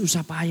dengan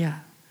susah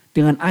payah.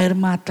 Dengan air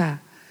mata.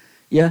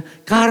 Ya,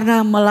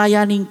 karena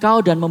melayani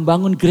engkau dan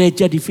membangun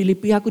gereja di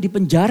Filipi, aku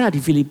dipenjara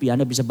di Filipi.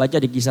 Anda bisa baca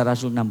di Kisah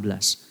Rasul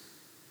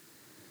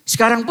 16.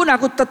 Sekarang pun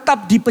aku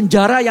tetap di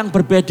penjara yang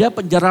berbeda,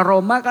 penjara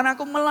Roma, karena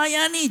aku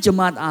melayani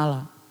jemaat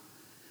Allah.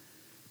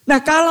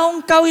 Nah, kalau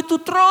engkau itu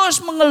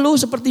terus mengeluh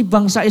seperti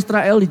bangsa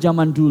Israel di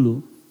zaman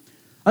dulu,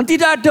 dan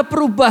tidak ada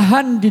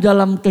perubahan di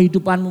dalam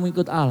kehidupanmu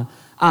mengikut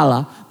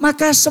Allah,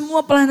 maka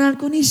semua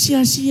pelayananku ini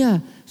sia-sia.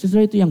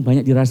 Saudara, itu yang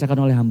banyak dirasakan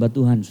oleh hamba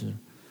Tuhan, saudara.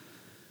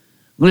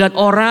 Melihat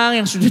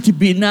orang yang sudah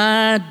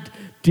dibina,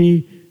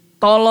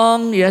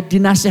 ditolong, ya,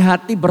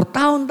 dinasehati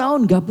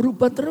bertahun-tahun gak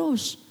berubah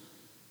terus.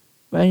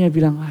 Banyak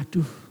bilang,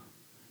 aduh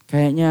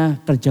kayaknya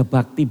kerja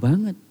bakti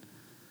banget.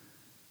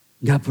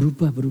 Gak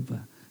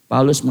berubah-berubah.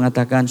 Paulus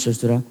mengatakan,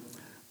 saudara,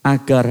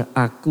 agar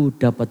aku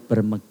dapat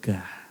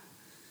bermegah.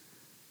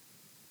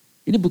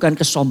 Ini bukan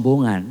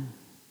kesombongan.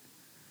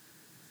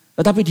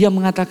 Tetapi dia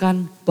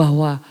mengatakan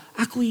bahwa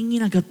aku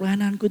ingin agar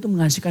pelayananku itu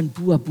menghasilkan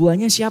buah.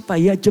 Buahnya siapa?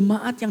 Ya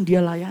jemaat yang dia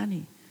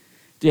layani.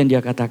 Itu yang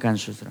dia katakan,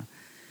 saudara.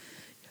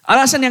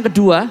 Alasan yang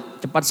kedua,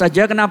 cepat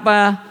saja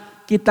kenapa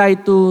kita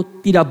itu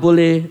tidak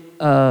boleh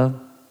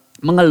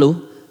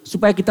mengeluh.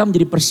 Supaya kita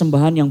menjadi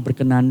persembahan yang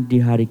berkenan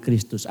di hari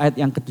Kristus. Ayat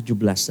yang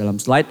ke-17 dalam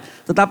slide.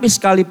 Tetapi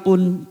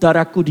sekalipun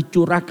darahku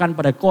dicurahkan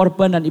pada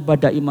korban dan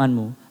ibadah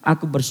imanmu.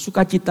 Aku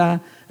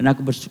bersukacita dan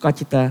aku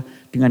bersukacita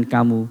dengan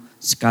kamu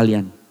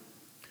sekalian.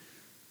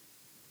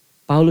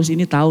 Paulus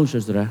ini tahu,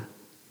 saudara,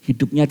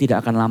 hidupnya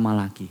tidak akan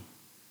lama lagi.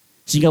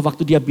 Sehingga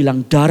waktu dia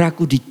bilang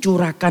darahku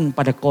dicurahkan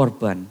pada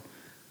korban.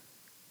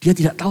 Dia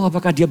tidak tahu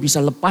apakah dia bisa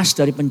lepas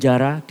dari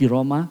penjara di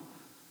Roma.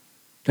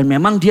 Dan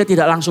memang dia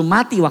tidak langsung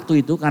mati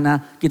waktu itu.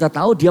 Karena kita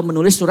tahu dia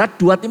menulis surat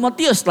 2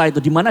 Timotius setelah itu.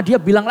 Di mana dia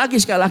bilang lagi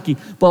sekali lagi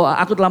bahwa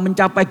aku telah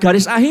mencapai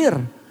garis akhir.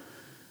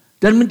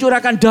 Dan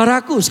mencurahkan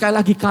darahku, sekali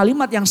lagi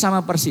kalimat yang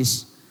sama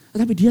persis.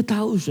 Tetapi dia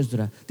tahu,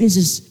 saudara, this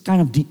is kind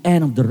of the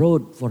end of the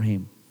road for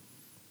him.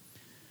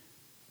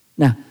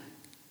 Nah,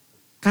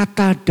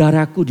 kata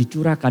darahku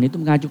dicurahkan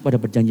itu mengacu pada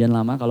perjanjian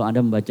lama. Kalau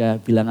Anda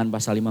membaca Bilangan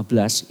pasal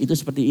 15, itu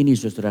seperti ini,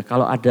 saudara.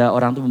 Kalau ada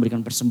orang itu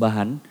memberikan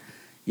persembahan,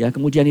 ya,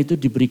 kemudian itu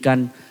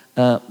diberikan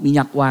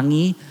minyak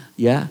wangi,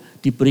 ya,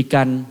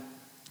 diberikan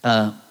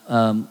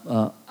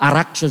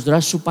arak,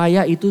 saudara,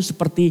 supaya itu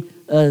seperti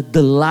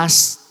the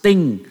last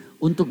thing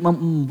untuk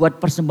membuat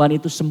persembahan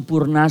itu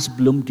sempurna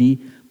sebelum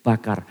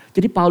dibakar.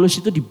 Jadi Paulus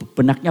itu di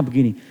benaknya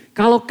begini,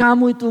 kalau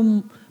kamu itu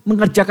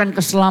mengerjakan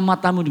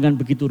keselamatanmu dengan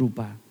begitu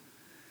rupa,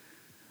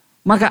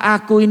 maka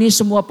aku ini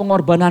semua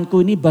pengorbananku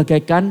ini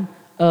bagaikan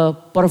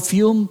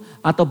perfume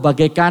atau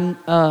bagaikan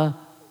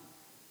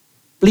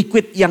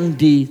liquid yang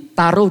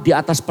ditaruh di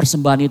atas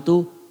persembahan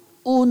itu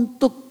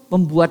untuk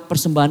membuat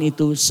persembahan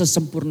itu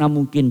sesempurna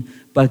mungkin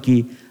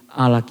bagi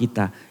Allah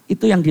kita.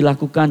 Itu yang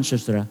dilakukan,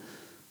 saudara,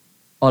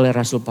 oleh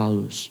Rasul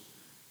Paulus.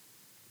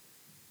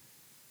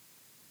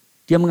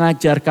 Dia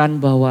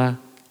mengajarkan bahwa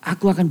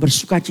aku akan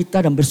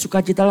bersukacita dan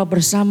bersukacitalah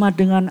bersama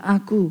dengan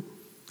aku.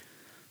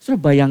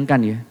 Saudara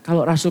bayangkan ya,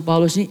 kalau Rasul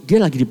Paulus ini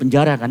dia lagi di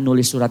penjara kan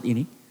nulis surat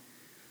ini.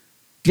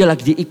 Dia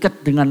lagi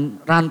diikat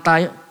dengan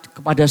rantai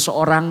kepada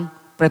seorang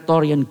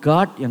Praetorian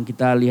Guard yang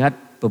kita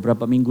lihat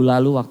beberapa minggu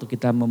lalu waktu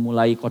kita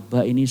memulai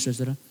khotbah ini,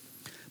 saudara.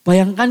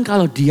 Bayangkan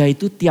kalau dia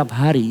itu tiap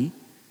hari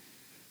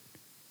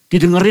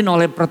didengerin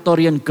oleh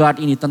Praetorian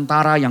Guard ini,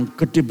 tentara yang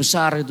gede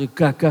besar itu,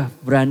 gagah,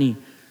 berani.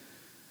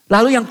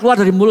 Lalu yang keluar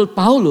dari mulut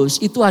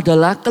Paulus itu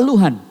adalah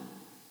keluhan.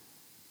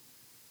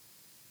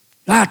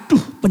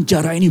 Aduh,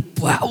 penjara ini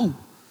bau.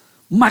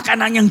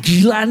 Makanan yang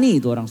gila nih,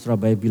 itu orang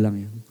Surabaya bilang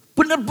ya.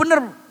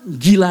 Bener-bener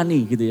gila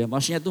nih gitu ya.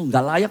 Maksudnya itu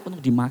gak layak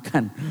untuk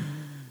dimakan.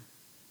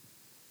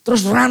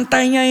 Terus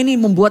rantainya ini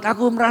membuat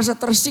aku merasa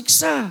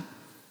tersiksa.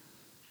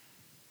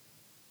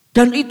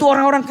 Dan itu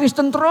orang-orang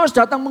Kristen terus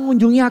datang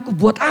mengunjungi aku.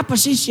 Buat apa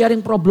sih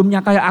sharing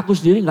problemnya, kayak aku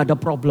sendiri gak ada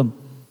problem.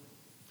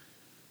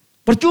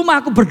 Percuma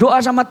aku berdoa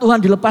sama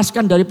Tuhan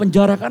dilepaskan dari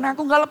penjara karena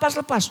aku gak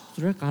lepas-lepas.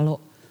 Saudara, kalau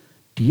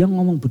dia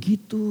ngomong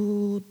begitu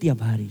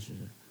tiap hari,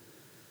 saudara,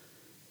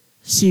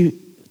 si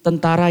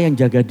tentara yang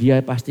jaga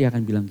dia pasti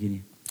akan bilang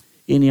gini.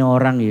 Ini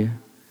orang ya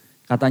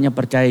katanya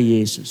percaya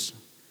Yesus.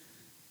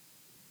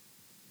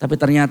 Tapi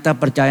ternyata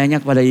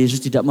percayanya kepada Yesus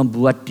tidak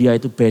membuat dia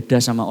itu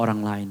beda sama orang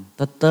lain.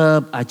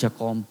 Tetap aja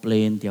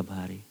komplain tiap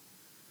hari.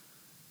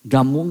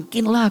 Gak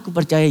mungkin lah aku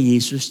percaya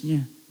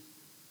Yesusnya.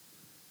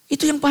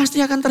 Itu yang pasti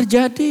akan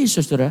terjadi,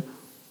 saudara.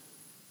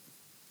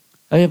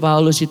 Tapi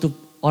Paulus itu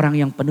orang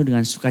yang penuh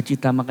dengan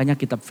sukacita. Makanya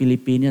kitab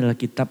Filipi ini adalah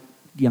kitab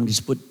yang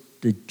disebut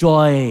the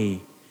joy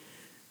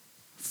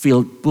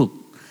filled book.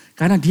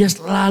 Karena dia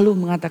selalu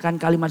mengatakan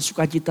kalimat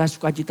sukacita,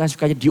 sukacita,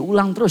 sukacita.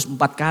 Diulang terus 4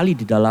 kali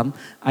di dalam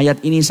ayat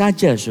ini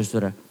saja,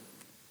 saudara.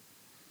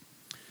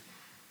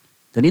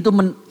 Dan itu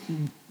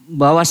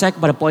membawa saya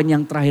kepada poin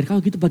yang terakhir.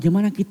 Kalau gitu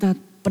bagaimana kita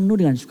penuh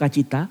dengan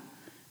sukacita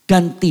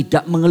dan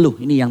tidak mengeluh.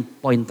 Ini yang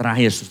poin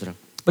terakhir, saudara.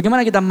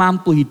 Bagaimana kita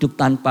mampu hidup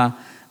tanpa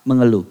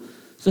mengeluh.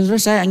 Saudara,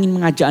 saya ingin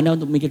mengajak Anda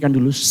untuk memikirkan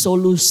dulu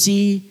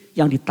solusi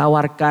yang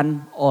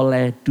ditawarkan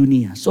oleh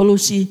dunia.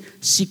 Solusi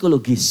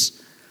psikologis.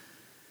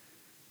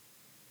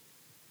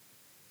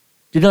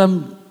 Di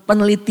dalam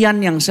penelitian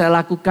yang saya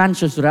lakukan,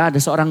 saudara, ada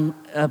seorang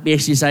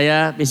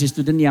PhD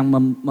student yang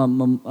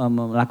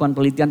melakukan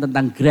penelitian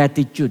tentang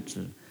gratitude.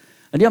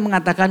 Dia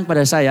mengatakan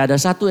kepada saya, ada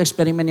satu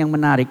eksperimen yang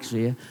menarik.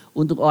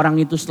 Untuk orang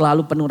itu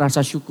selalu penuh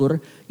rasa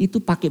syukur, itu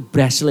pakai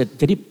bracelet.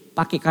 Jadi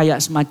pakai kayak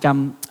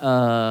semacam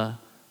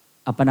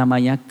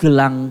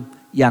gelang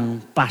yang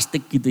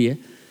plastik gitu ya.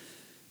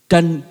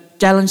 Dan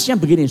challenge-nya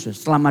begini,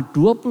 selama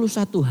 21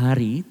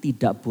 hari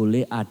tidak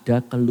boleh ada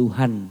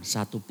keluhan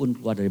satupun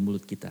keluar dari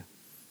mulut kita.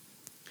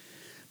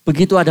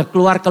 Begitu ada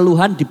keluar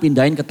keluhan,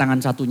 dipindahin ke tangan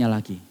satunya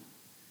lagi.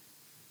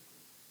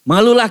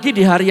 Mengeluh lagi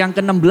di hari yang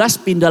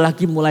ke-16, pindah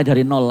lagi mulai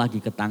dari nol lagi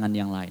ke tangan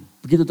yang lain.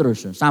 Begitu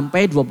terus,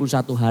 sampai 21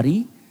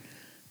 hari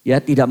ya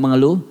tidak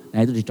mengeluh,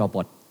 nah itu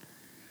dicopot.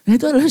 Nah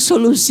itu adalah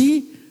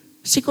solusi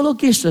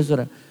psikologis,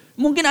 saudara.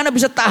 Mungkin Anda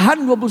bisa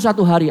tahan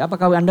 21 hari,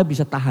 apakah Anda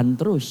bisa tahan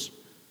terus?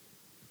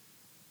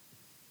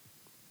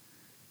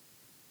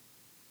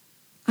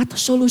 Atau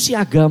solusi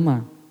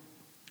agama.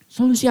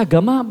 Solusi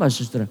agama apa,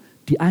 saudara?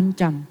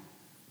 Diancam.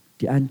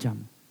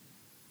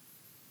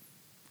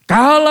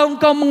 Kalau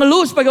engkau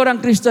mengeluh sebagai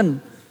orang Kristen,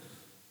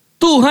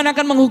 Tuhan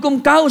akan menghukum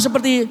kau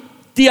seperti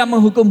Dia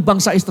menghukum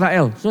bangsa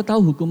Israel. Saudara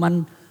tahu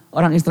hukuman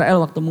orang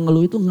Israel waktu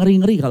mengeluh itu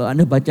ngeri-ngeri. Kalau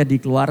Anda baca di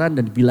Keluaran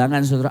dan di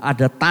Bilangan, saudara,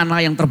 ada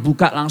tanah yang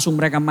terbuka langsung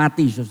mereka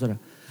mati, saudara.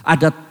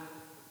 Ada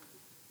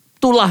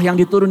tulah yang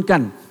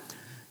diturunkan.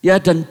 Ya,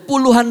 dan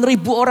puluhan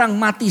ribu orang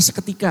mati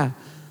seketika.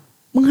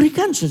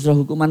 Mengerikan, saudara,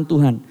 hukuman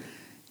Tuhan.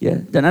 Ya,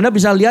 dan Anda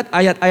bisa lihat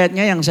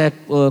ayat-ayatnya yang saya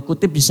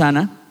kutip di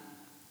sana.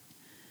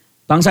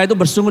 Bangsa itu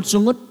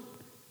bersungut-sungut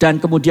dan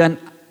kemudian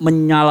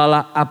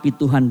menyalalah api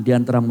Tuhan di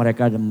antara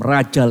mereka dan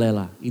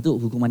merajalela.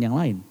 Itu hukuman yang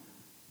lain.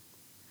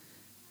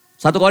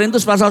 1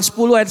 Korintus pasal 10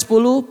 ayat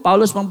 10,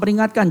 Paulus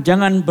memperingatkan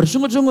jangan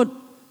bersungut-sungut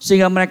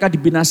sehingga mereka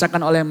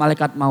dibinasakan oleh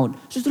malaikat maut.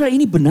 Saudara,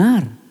 ini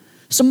benar.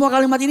 Semua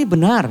kalimat ini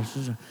benar.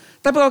 Saudara.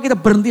 Tapi kalau kita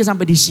berhenti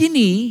sampai di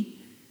sini,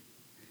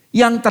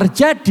 yang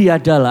terjadi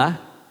adalah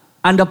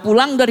Anda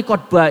pulang dari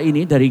khotbah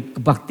ini, dari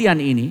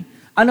kebaktian ini,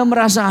 Anda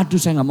merasa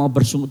aduh saya gak mau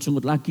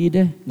bersungut-sungut lagi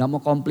deh, gak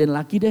mau komplain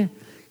lagi deh.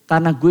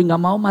 Karena gue gak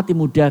mau mati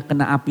muda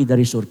kena api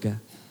dari surga.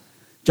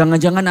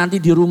 Jangan-jangan nanti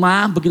di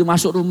rumah, begitu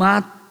masuk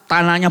rumah,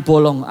 tanahnya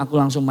bolong, aku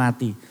langsung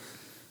mati.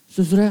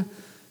 Saudara,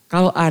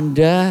 kalau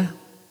Anda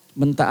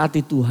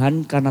mentaati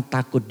Tuhan karena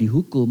takut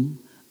dihukum,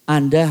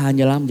 Anda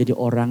hanyalah menjadi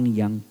orang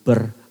yang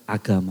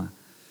beragama.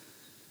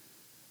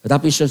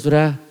 Tetapi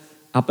saudara,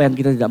 apa yang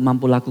kita tidak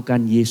mampu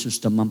lakukan,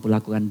 Yesus sudah mampu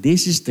lakukan.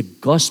 This is the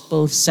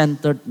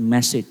gospel-centered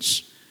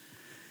message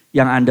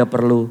yang Anda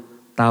perlu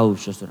tahu,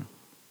 saudara.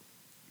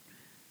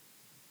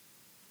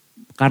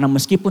 Karena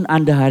meskipun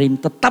Anda hari ini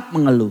tetap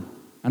mengeluh,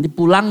 nanti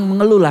pulang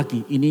mengeluh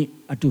lagi.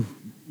 Ini aduh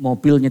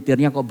mobil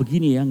nyetirnya kok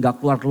begini ya,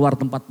 nggak keluar-keluar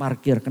tempat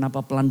parkir,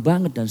 kenapa pelan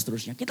banget dan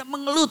seterusnya. Kita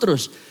mengeluh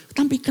terus.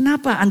 Tapi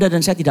kenapa Anda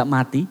dan saya tidak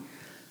mati?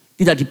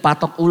 Tidak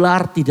dipatok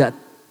ular, tidak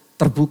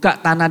terbuka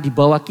tanah di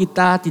bawah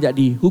kita, tidak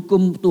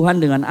dihukum Tuhan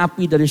dengan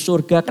api dari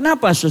surga.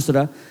 Kenapa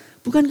saudara?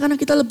 Bukan karena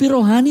kita lebih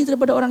rohani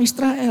daripada orang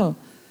Israel.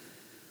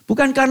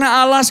 Bukan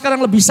karena Allah sekarang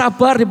lebih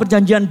sabar di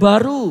perjanjian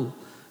baru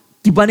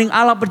dibanding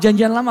Allah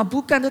perjanjian lama,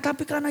 bukan,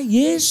 tetapi karena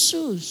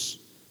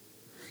Yesus.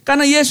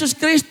 Karena Yesus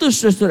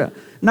Kristus, saudara.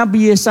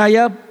 Nabi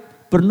Yesaya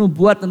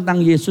bernubuat tentang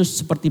Yesus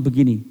seperti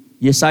begini.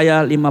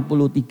 Yesaya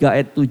 53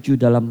 ayat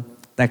 7 dalam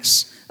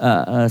teks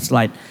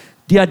slide.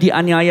 Dia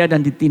dianiaya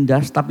dan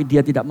ditindas, tapi dia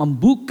tidak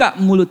membuka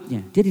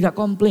mulutnya. Dia tidak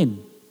komplain.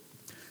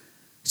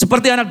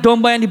 Seperti anak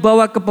domba yang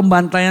dibawa ke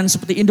pembantaian,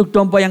 seperti induk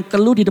domba yang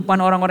keluh di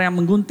depan orang-orang yang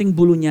menggunting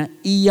bulunya,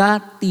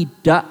 ia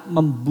tidak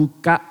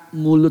membuka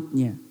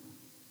mulutnya.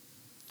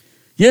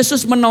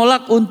 Yesus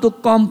menolak untuk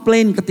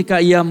komplain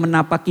ketika ia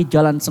menapaki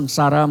jalan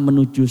sengsara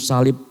menuju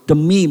salib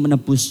demi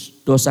menebus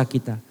dosa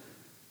kita.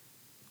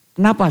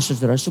 Kenapa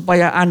saudara?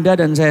 Supaya Anda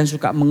dan saya yang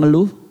suka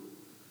mengeluh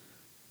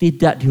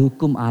tidak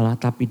dihukum Allah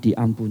tapi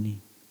diampuni.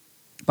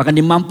 Bahkan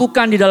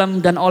dimampukan di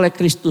dalam dan oleh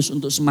Kristus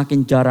untuk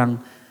semakin jarang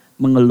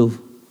mengeluh.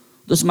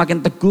 Untuk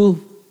semakin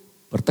teguh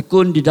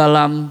bertekun di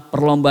dalam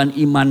perlombaan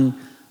iman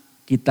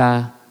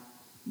kita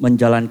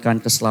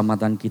menjalankan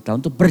keselamatan kita.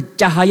 Untuk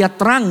bercahaya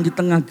terang di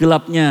tengah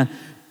gelapnya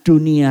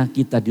dunia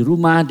kita, di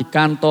rumah, di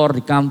kantor,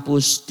 di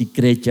kampus, di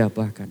gereja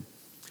bahkan.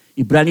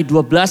 Ibrani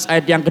 12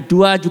 ayat yang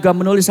kedua juga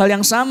menulis hal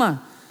yang sama.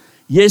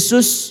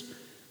 Yesus,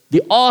 the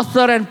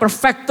author and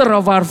perfecter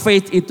of our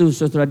faith itu,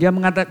 saudara, dia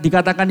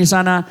dikatakan di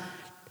sana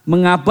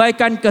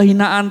mengabaikan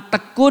kehinaan,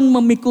 tekun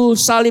memikul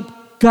salib,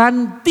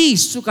 ganti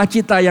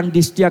sukacita yang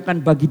disediakan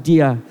bagi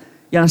dia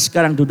yang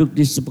sekarang duduk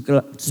di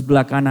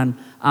sebelah kanan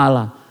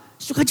Allah.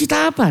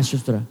 Sukacita apa,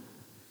 saudara?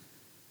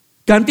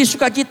 Ganti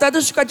sukacita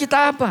itu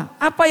sukacita apa?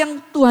 Apa yang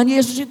Tuhan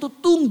Yesus itu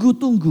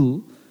tunggu-tunggu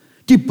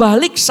di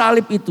balik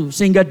salib itu.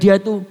 Sehingga dia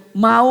itu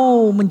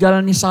mau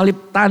menjalani salib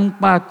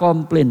tanpa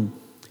komplain.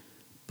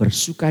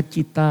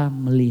 Bersukacita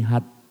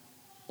melihat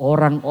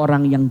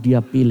orang-orang yang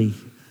dia pilih.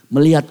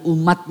 Melihat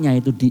umatnya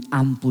itu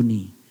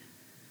diampuni.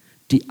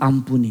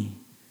 Diampuni.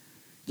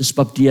 Itu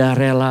sebab dia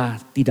rela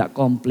tidak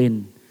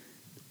komplain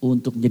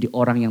untuk menjadi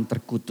orang yang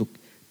terkutuk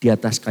di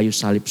atas kayu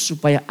salib.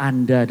 Supaya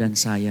Anda dan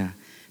saya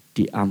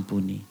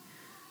diampuni.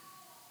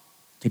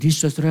 Jadi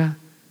saudara,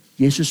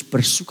 Yesus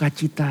bersuka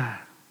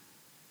cita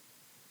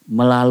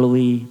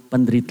melalui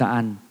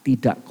penderitaan,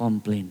 tidak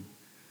komplain.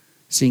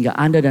 Sehingga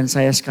Anda dan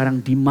saya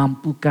sekarang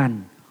dimampukan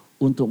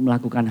untuk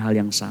melakukan hal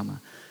yang sama.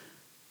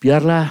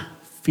 Biarlah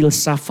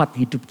filsafat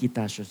hidup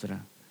kita saudara,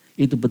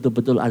 itu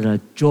betul-betul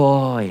adalah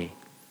joy.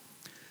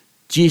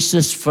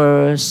 Jesus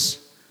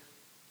first,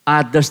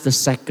 others the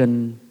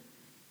second,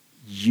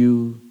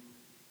 you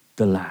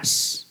the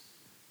last.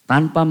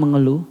 Tanpa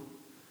mengeluh,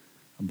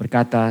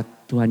 berkata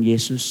Tuhan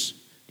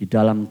Yesus, di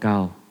dalam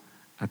Kau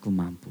aku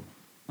mampu.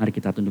 Mari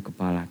kita tunduk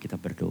kepala, kita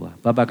berdoa.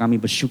 Bapa, kami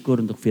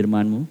bersyukur untuk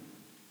firman-Mu.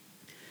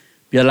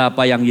 Biarlah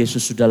apa yang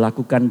Yesus sudah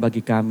lakukan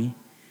bagi kami,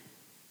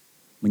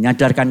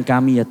 menyadarkan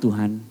kami ya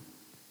Tuhan,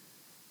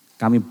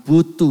 kami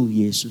butuh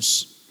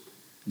Yesus.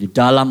 Di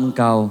dalam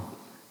Engkau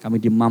kami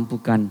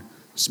dimampukan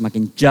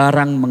semakin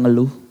jarang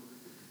mengeluh,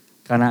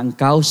 karena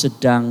Engkau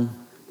sedang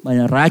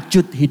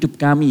merajut hidup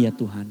kami ya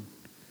Tuhan.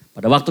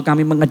 Pada waktu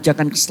kami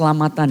mengerjakan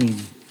keselamatan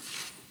ini,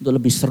 untuk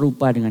lebih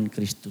serupa dengan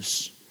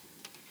Kristus.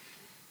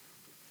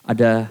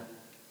 Ada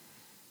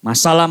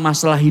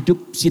masalah-masalah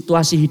hidup,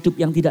 situasi hidup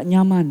yang tidak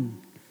nyaman.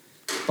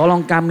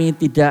 Tolong kami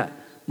tidak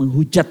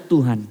menghujat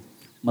Tuhan,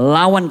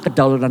 melawan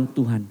kedaulatan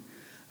Tuhan.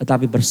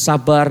 Tetapi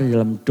bersabar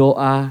dalam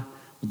doa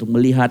untuk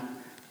melihat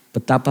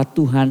betapa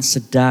Tuhan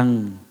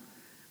sedang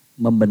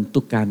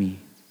membentuk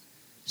kami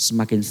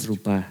semakin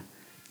serupa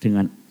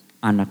dengan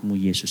anak-Mu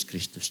Yesus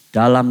Kristus.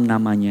 Dalam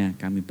namanya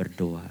kami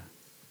berdoa.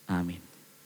 Amin.